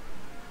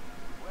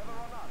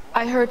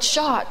 I heard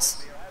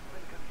shots.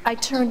 I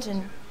turned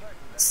and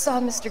saw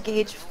Mr.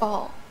 Gage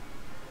fall.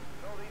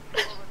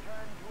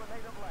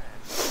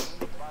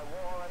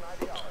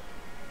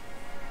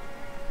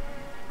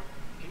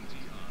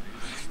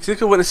 To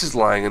think a witness is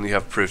lying and you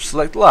have proof,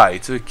 select lie.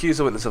 To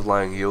accuse a witness of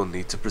lying, you'll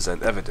need to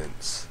present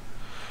evidence.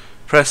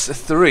 Press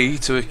 3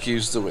 to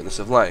accuse the witness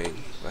of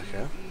lying.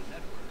 Okay.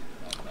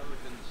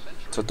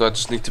 So do I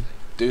just need to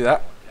do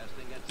that?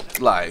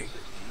 Lie.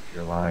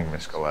 You're lying,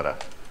 Miss Galleta.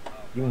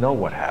 You know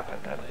what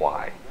happened and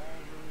why.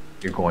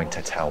 You're going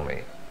to tell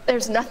me.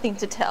 There's nothing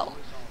to tell.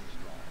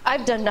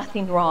 I've done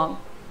nothing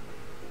wrong.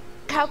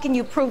 How can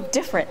you prove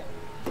different?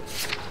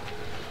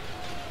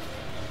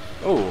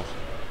 Oh,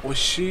 was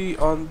she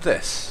on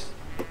this?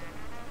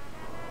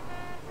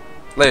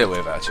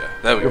 Layaway voucher.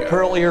 There we Your go.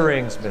 pearl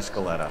earrings, Miss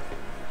Galleta.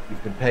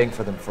 You've been paying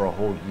for them for a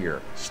whole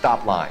year.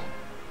 Stop lying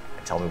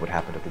and tell me what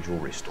happened at the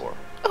jewelry store.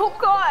 Oh,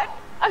 God!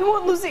 I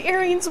won't lose the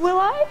earrings, will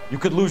I? You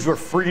could lose your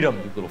freedom,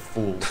 you little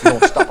fool, if you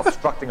don't stop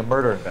obstructing a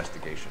murder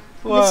investigation.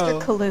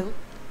 Mr. Kalu.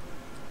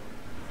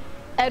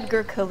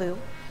 Edgar Kalu.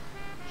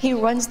 He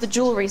runs the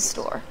jewelry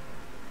store.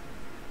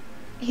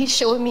 He's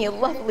showing me a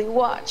lovely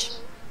watch.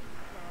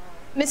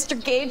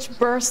 Mr. Gage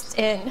bursts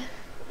in.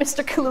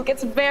 Mr. Kalu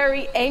gets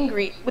very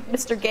angry with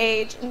Mr.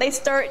 Gage, and they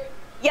start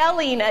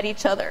yelling at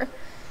each other.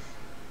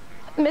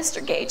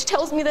 Mr. Gage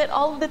tells me that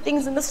all of the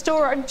things in the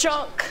store are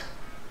junk,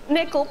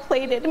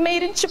 nickel-plated,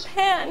 made in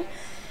Japan,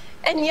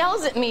 and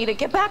yells at me to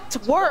get back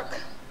to work.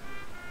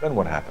 Then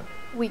what happened?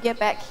 We get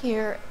back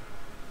here,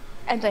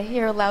 and I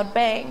hear a loud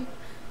bang.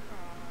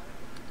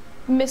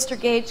 Mr.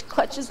 Gage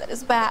clutches at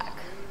his back.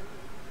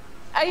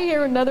 I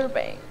hear another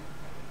bang,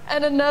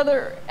 and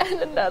another,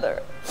 and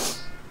another.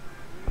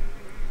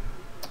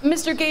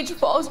 Mr. Gage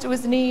falls to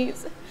his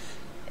knees.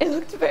 It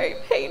looked very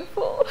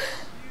painful.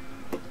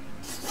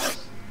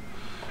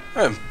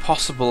 And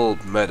possible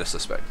murder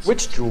suspects.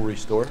 Which jewelry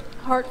store?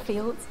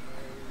 Hartfield's.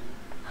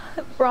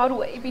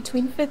 Broadway,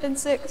 between 5th and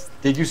 6th.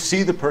 Did you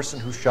see the person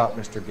who shot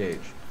Mr. Gage?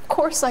 Of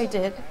course I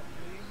did.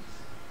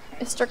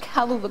 Mr.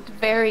 Kalu looked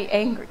very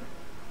angry.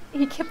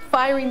 He kept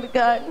firing the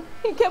gun.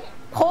 He kept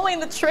pulling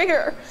the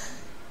trigger.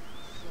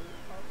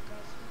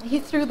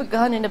 He threw the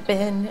gun in a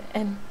bin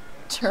and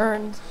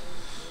turned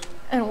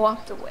and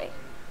walked away.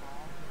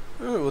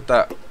 Oh, with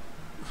that.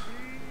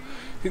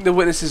 Think the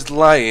witness is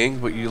lying,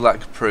 but you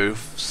lack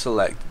proof.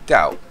 Select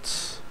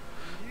doubt.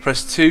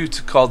 Press 2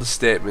 to call the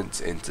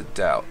statement into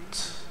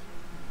doubt.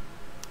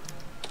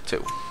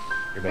 2.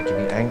 You're making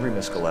me angry,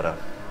 Miss Galetta.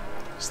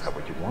 Is that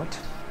what you want?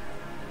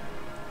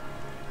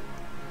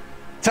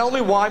 Tell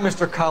me why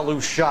Mr.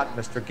 Kalu shot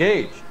Mr.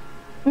 Gage.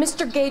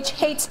 Mr. Gage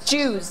hates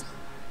Jews.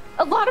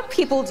 A lot of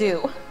people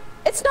do.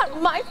 It's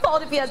not my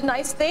fault if he has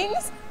nice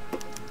things.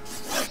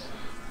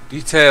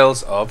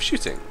 Details of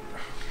shooting.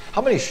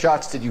 How many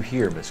shots did you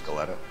hear, Miss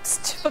Galetta? It's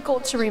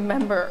difficult to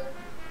remember.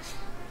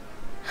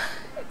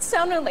 It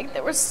sounded like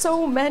there were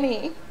so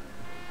many,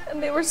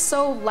 and they were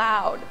so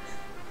loud.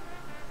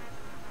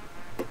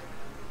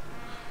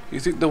 You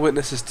think the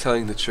witness is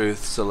telling the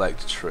truth?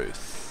 Select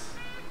truth.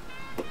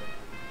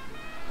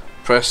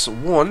 Press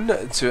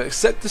 1 to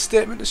accept the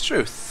statement as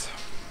truth.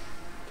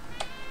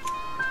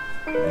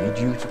 I need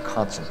you to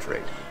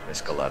concentrate,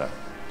 Miss Galetta.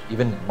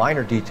 Even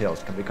minor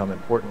details can become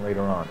important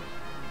later on.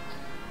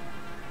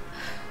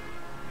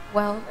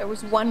 Well, there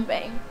was one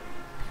bang,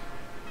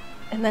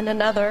 and then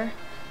another,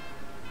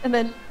 and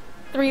then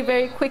 3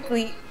 very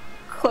quickly,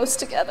 close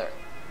together.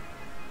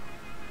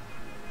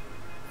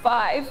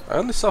 5. I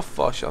only saw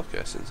 4 shell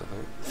casings, I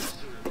think.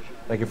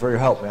 Thank you for your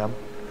help, ma'am.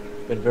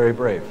 You've been very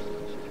brave.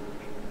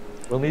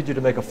 We'll need you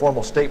to make a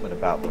formal statement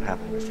about what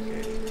happened, Mr.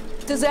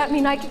 Gage. Does that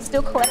mean I can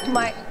still collect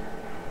my...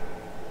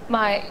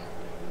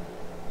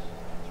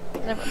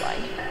 Never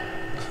mind.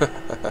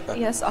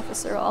 Yes,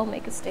 officer, I'll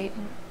make a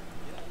statement.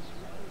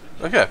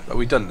 Okay, are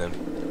we done then?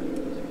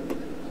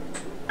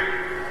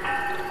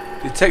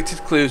 Detected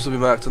clues will be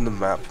marked on the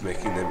map,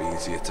 making them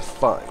easier to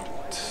find.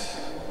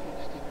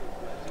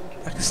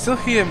 I can still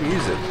hear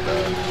music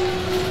though.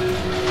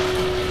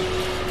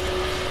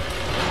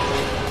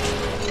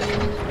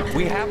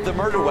 We have the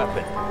murder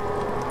weapon.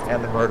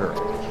 And the murderer.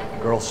 The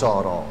girl saw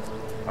it all.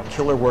 Our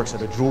killer works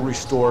at a jewelry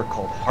store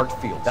called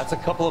Hartfield. That's a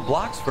couple of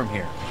blocks from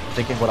here.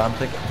 Thinking what I'm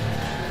thinking?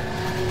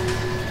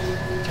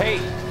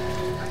 Tate,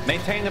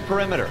 maintain the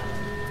perimeter.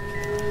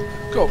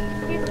 Go.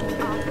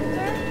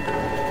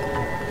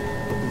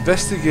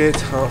 Investigate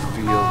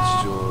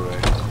Hartfield's jewelry.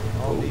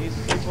 All these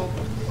people,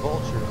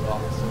 vultures,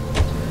 officer.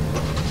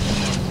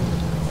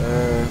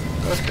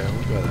 Okay,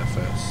 we'll go there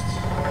first.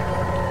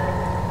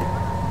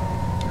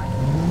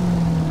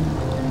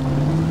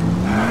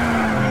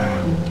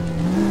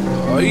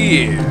 Oh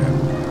yeah.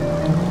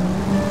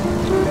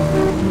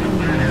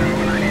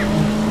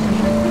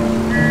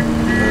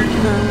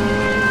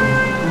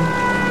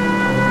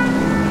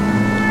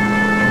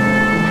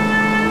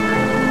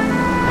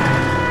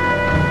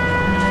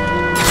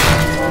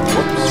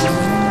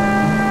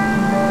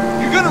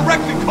 You're gonna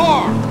wreck the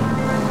car!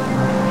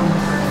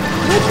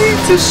 You need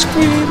to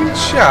scream and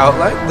shout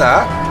like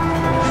that.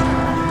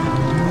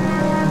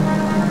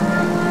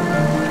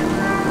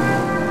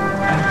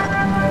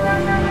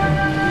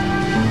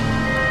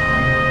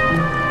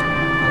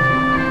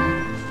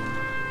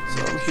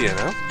 Here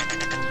now.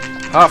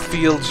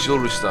 Hartfield's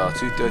Jewelry Store,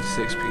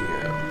 2:36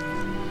 p.m.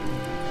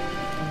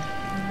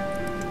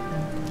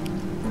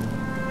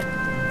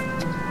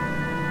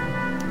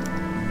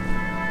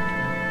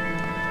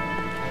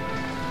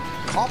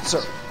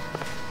 Officer,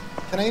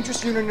 can I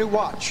interest you in a new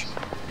watch?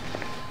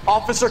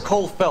 Officer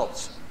Cole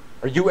Phelps,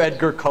 are you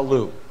Edgar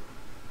Kalu?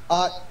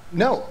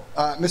 No.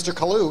 Mr.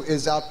 Kalu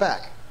is out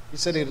back. He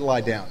said he'd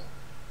lie down.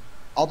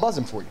 I'll buzz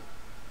him for you.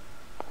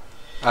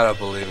 I don't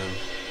believe him.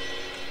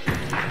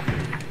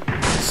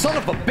 Son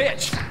of a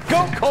bitch!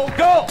 Go, Cole,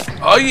 go!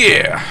 Oh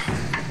yeah!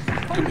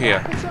 Come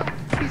here.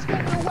 He's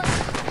got no weapon.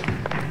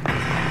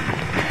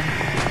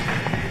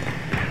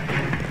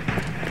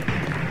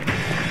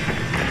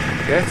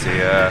 Get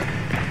here.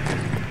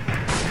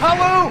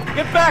 Kalu!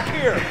 Get back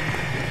here!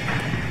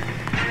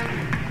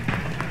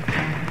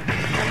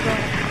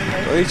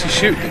 I need to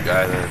shoot the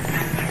guy then.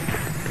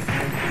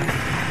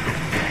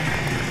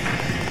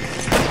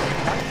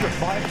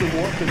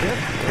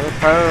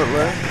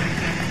 Apparently.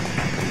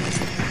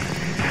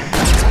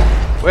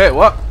 Wait,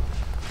 what?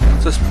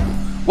 So,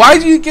 why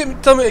do you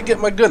tell me to get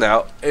my gun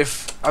out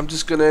if I'm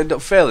just gonna end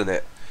up failing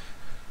it?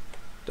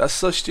 That's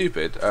so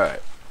stupid.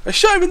 Alright. I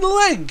shot him in the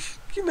leg!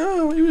 You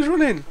know, he was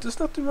running. There's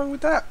nothing wrong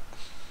with that.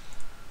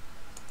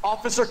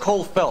 Officer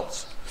Cole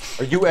Phelps,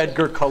 are you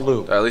Edgar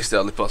Kalu? At least they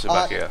only puts me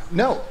back here.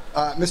 No.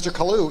 Mr.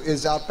 Kalu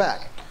is out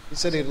back. He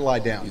said he'd lie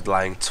down. You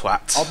lying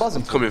twat. I'll buzz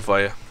him. I'm coming for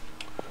you.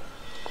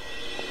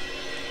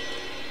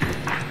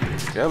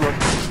 Come on.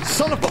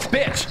 Son of a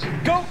bitch!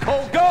 Go,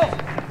 Cole, go!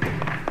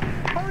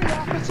 Hurry,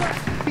 officer!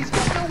 He's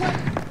got no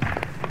weapon!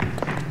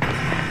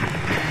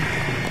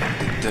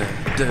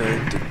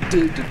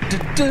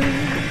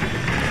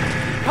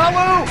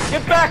 Kalu,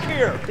 get back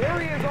here! There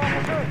he is,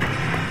 officer.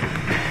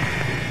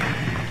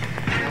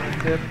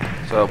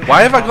 So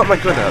why have I got my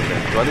gun out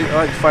then? Do I need to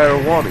like fire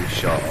a warning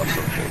shot or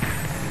something?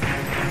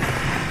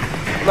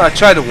 No, I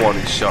tried a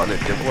warning shot and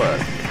it didn't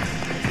work.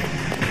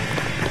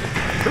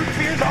 Root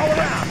beers all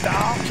around,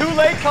 dog. Too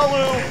late,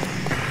 Kalu.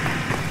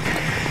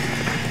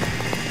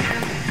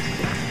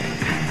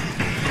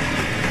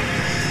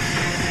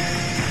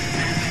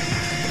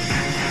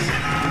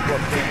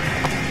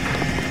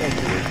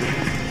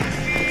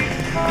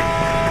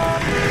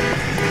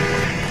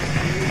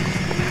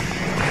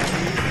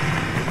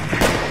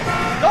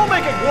 Don't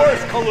make it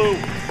worse, Kalu.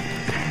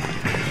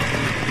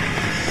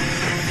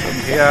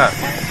 Yeah.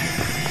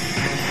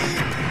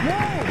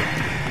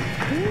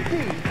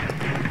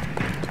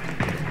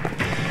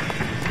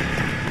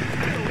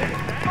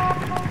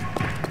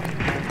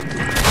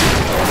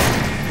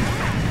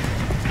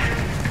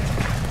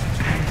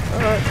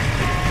 Alright.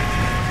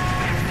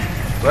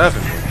 What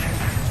happened?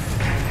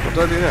 What do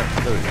I do now?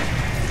 There we go.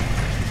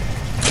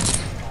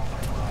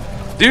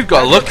 Dude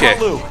got lucky.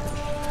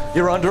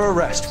 You're under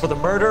arrest for the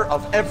murder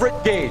of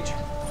Everett Gage.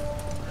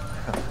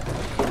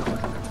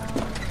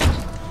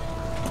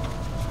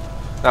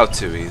 That was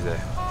too easy.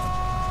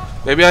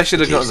 Maybe I should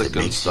have gotten the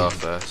gun stuff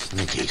first.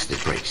 The case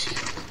that breaks you.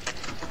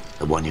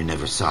 The one you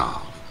never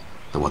solve.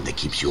 The one that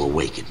keeps you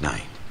awake at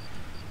night.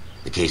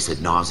 The case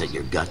that gnaws at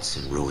your guts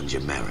and ruins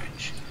your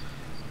marriage.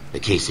 The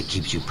case that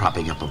keeps you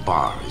propping up a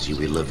bar as you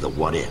relive the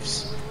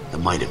what-ifs, the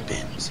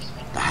might-have-beens,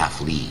 the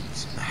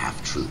half-leads, the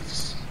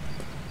half-truths.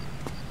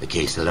 The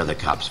case that other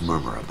cops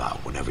murmur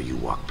about whenever you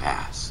walk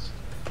past.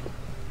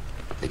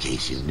 The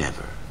case you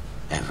never,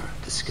 ever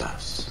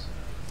discuss.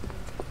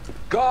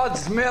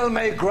 God's mill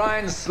may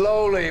grind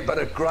slowly, but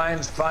it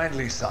grinds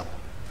finely, son.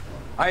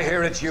 I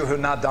hear it's you who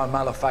nabbed our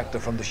malefactor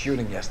from the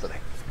shooting yesterday.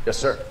 Yes,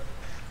 sir.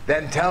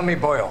 Then tell me,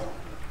 Boyle,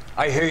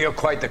 I hear you're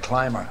quite the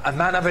climber, a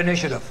man of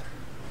initiative.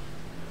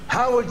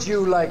 How would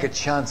you like a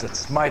chance at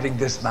smiting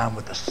this man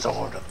with the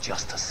sword of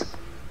justice?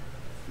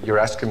 You're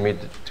asking me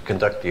to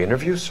conduct the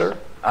interview, sir?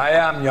 I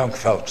am, young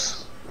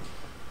Phelps.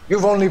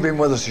 You've only been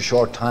with us a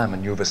short time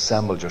and you've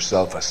assembled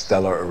yourself a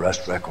stellar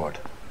arrest record.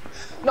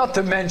 Not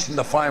to mention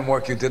the fine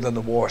work you did in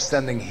the war,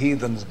 sending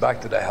heathens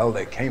back to the hell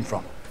they came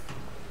from.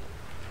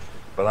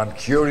 But I'm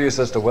curious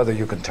as to whether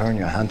you can turn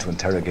your hand to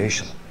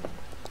interrogation.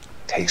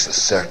 Takes a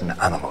certain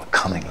animal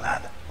cunning,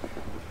 lad.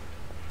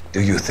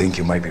 Do you think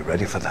you might be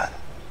ready for that?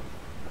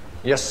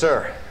 Yes,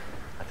 sir.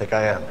 I think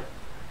I am.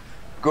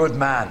 Good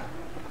man.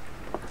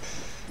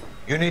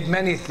 You need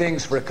many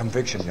things for a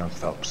conviction, young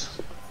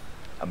Phelps.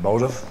 A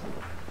motive,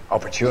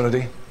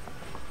 opportunity,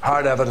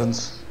 hard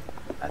evidence,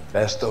 and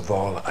best of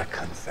all, a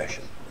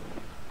confession.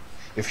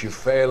 If you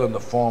fail in the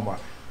former,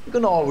 you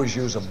can always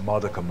use a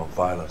modicum of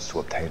violence to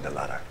obtain the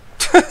latter.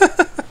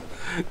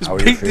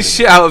 Just beat the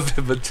shit out of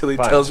him until he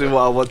tells me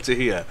what I want to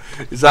hear.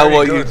 Is that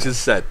what you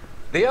just said?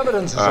 The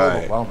evidence is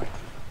overwhelming.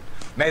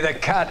 May the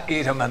cat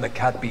eat him and the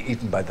cat be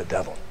eaten by the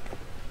devil.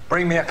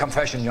 Bring me a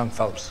confession, young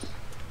Phelps.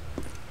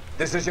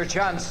 This is your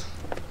chance.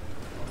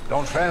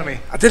 Don't fail me.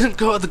 I didn't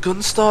go to the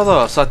gun store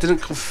though, so I didn't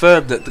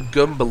confirm that the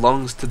gun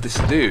belongs to this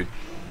dude.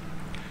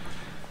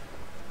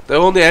 The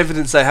only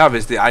evidence I have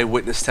is the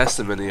eyewitness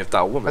testimony of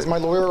that woman. Has my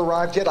lawyer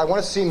arrived yet? I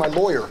want to see my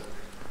lawyer.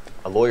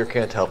 A lawyer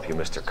can't help you,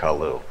 Mr.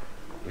 Kalu.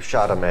 You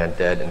shot a man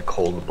dead in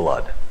cold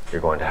blood. You're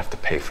going to have to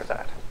pay for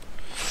that.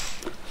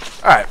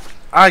 Alright,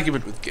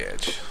 argument with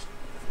Gage.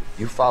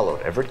 You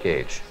followed Everett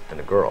Gage and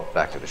a girl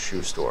back to the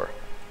shoe store.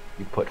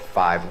 You put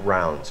 5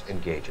 rounds in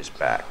Gage's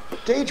back.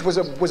 Gage was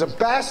a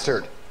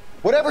bastard.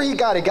 Whatever he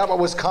got what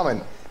was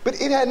coming.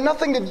 But it had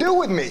nothing to do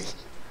with me.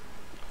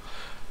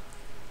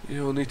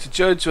 You will need to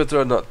judge whether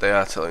or not they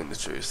are telling the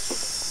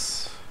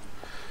truth.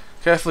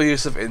 Careful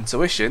use of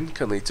intuition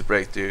can lead to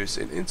breakthroughs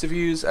in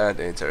interviews and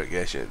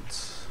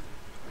interrogations.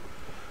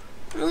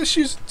 Well, let's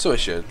use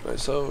intuition. Right,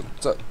 so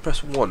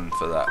press 1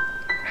 for that.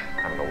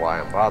 I don't know why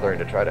I'm bothering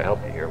to try to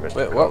help you here, Mr.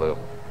 Wait, Kalu.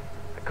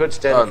 I could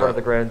stand in front of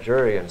the grand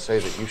jury and say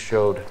that you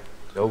showed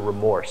no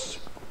remorse.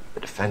 The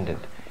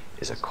defendant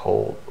is a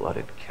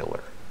cold-blooded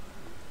killer.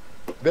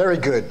 Very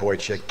good,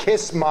 Boychik.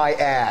 Kiss my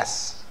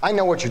ass. I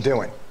know what you're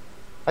doing.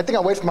 I think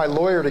I'll wait for my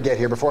lawyer to get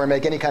here before I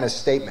make any kind of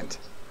statement.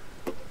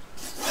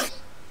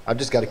 I've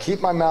just got to keep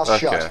my mouth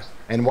shut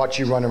and watch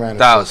you run around in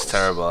That was circles.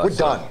 terrible. We're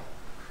done.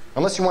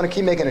 Unless you want to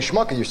keep making a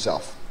schmuck of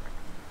yourself.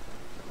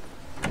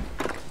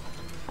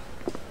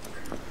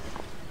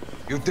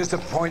 You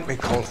disappoint me,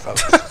 Coldfeld.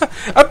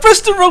 I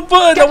pressed the wrong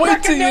button. Get I went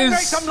back to in there and use.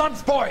 make some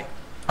lunch, boy.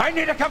 I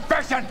need a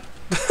confession.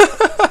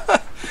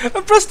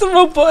 I pressed the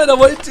wrong button. I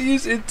wanted to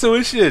use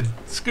intuition.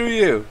 Screw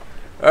you.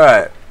 All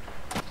right.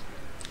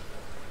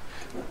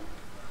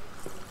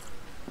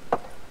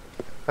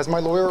 Has my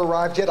lawyer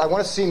arrived yet? I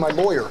want to see my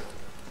lawyer.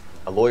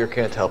 A lawyer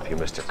can't help you,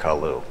 Mr.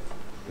 Kalu.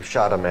 You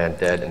shot a man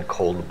dead in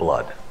cold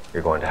blood.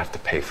 You're going to have to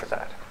pay for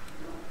that.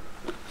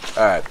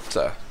 Alright,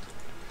 so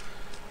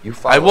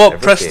I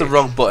won't press the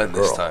wrong button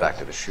this time. Back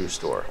to the shoe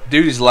store.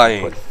 Dude is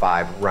lying. Put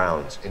 5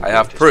 rounds in I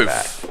have Gage's proof.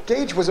 back.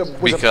 Gage was a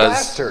because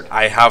bastard.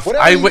 I have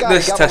Whatever he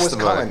eyewitness got what was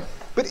testimony. coming.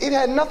 But it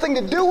had nothing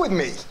to do with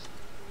me.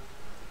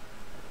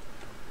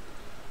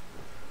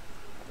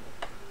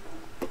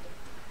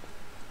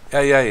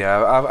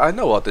 Yeah. I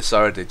know all this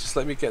already. Just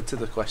let me get to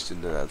the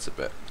question and answer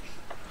bit.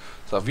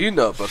 So, view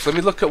notebooks. Let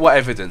me look at what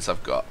evidence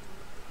I've got.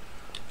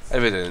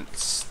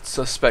 Evidence.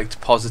 Suspect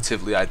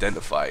positively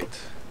identified.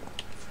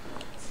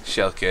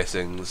 Shell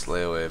casings,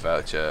 layaway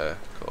voucher.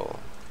 Cool.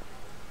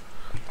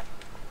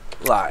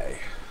 Lie.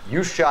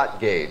 You shot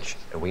Gage,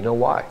 and we know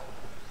why.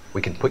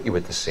 We can put you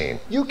at the scene.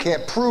 You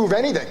can't prove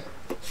anything.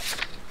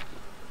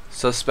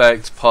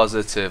 Suspect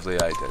positively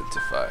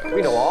identified.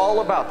 We know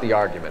all about the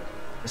argument.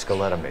 Miss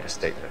Goleta made a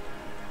statement.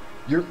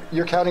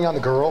 You're counting on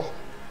the girl?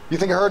 You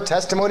think her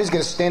testimony is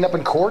going to stand up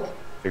in court?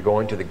 You're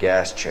going to the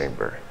gas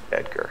chamber,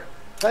 Edgar.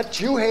 That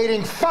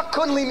Jew-hating fuck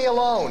couldn't leave me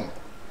alone.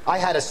 I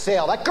had a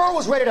sale. That girl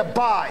was ready to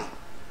buy.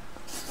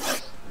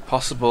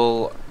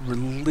 Possible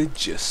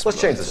religious.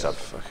 Let's change the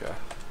subject. Okay.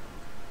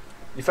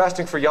 You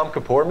fasting for Yom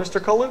Kippur, Mr.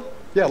 Kalu?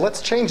 Yeah,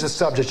 let's change the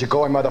subject, you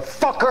going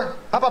motherfucker.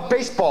 How about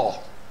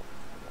baseball?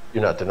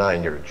 You're not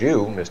denying you're a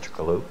Jew, Mr.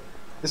 Kalu.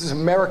 This is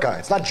America.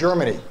 It's not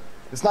Germany.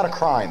 It's not a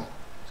crime.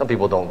 Some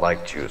people don't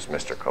like Jews,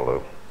 Mr.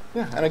 Kalu.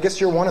 Yeah, and I guess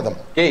you're one of them.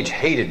 Gage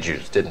hated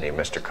Jews, didn't he,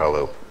 Mr.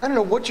 Kalu? I don't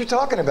know what you're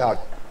talking about.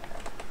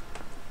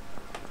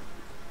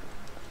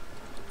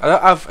 I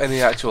don't have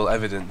any actual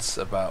evidence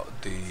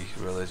about the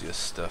religious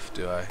stuff,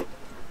 do I?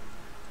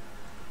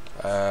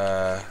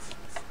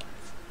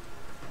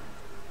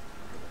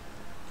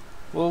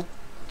 Well,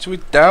 should we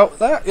doubt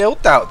that? Yeah, we'll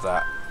doubt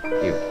that.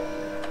 You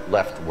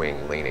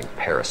left-wing leaning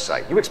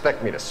parasite. You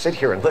expect me to sit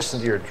here and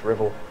listen to your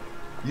drivel?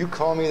 You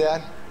call me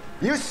that?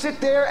 You sit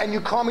there and you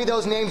call me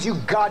those names, you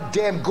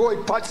goddamn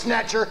goy butt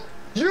snatcher?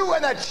 You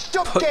and that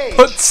stuff Gage!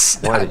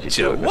 Why did you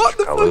do it, what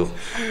Mr.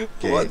 Kalu?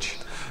 Gage.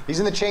 He's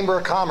in the Chamber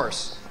of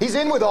Commerce. He's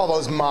in with all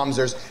those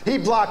momsers. He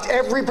blocked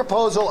every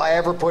proposal I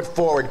ever put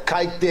forward.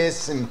 Kike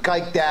this and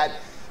kike that.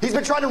 He's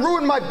been trying to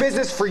ruin my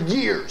business for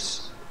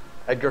years.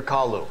 Edgar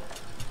Kalu,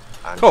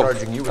 I'm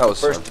charging you with the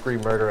first-degree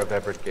murder of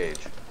Everett Gage.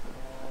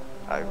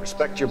 I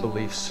respect your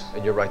beliefs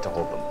and your right to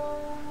hold them.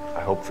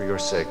 I hope for your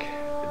sake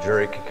the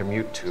jury can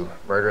commute to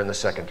murder in the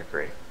second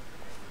degree.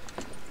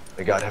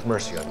 May God have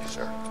mercy on you,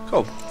 sir.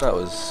 Cool. That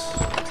was...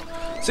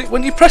 See,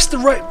 when you press the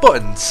right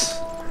buttons,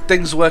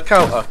 things work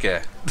out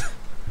okay.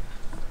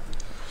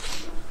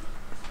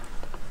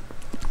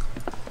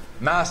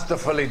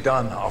 Masterfully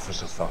done,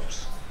 Officer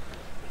Phelps.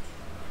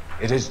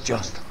 It is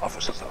just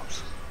Officer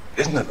Phelps,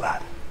 isn't it,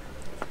 lad?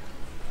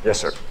 Yes,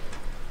 sir.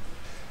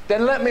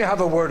 Then let me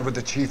have a word with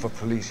the Chief of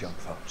Police, young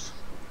Phelps.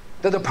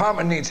 The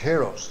department needs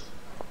heroes.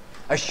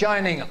 A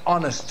shining,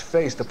 honest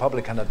face the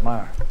public can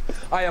admire.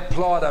 I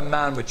applaud a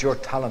man with your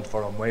talent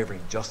for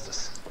unwavering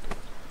justice.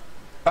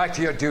 Back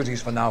to your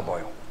duties for now,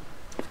 boy.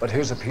 But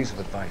here's a piece of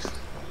advice.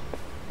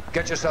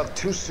 Get yourself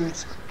 2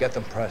 suits, get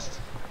them pressed.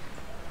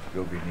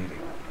 You'll be needing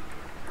them.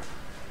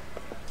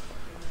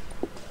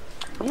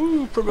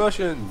 Woo,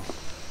 promotion!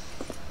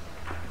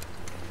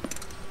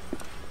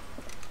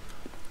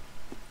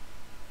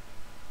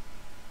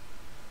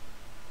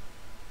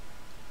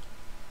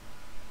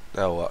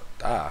 Now what?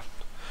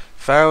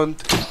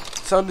 Found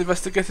sound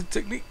investigated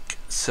technique,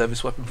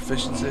 service weapon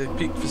proficiency,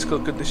 peak physical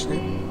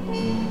conditioning.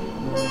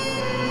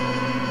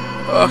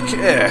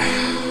 Okay.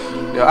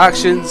 Your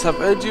actions have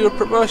earned you a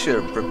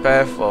promotion.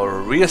 Prepare for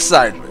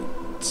reassignment.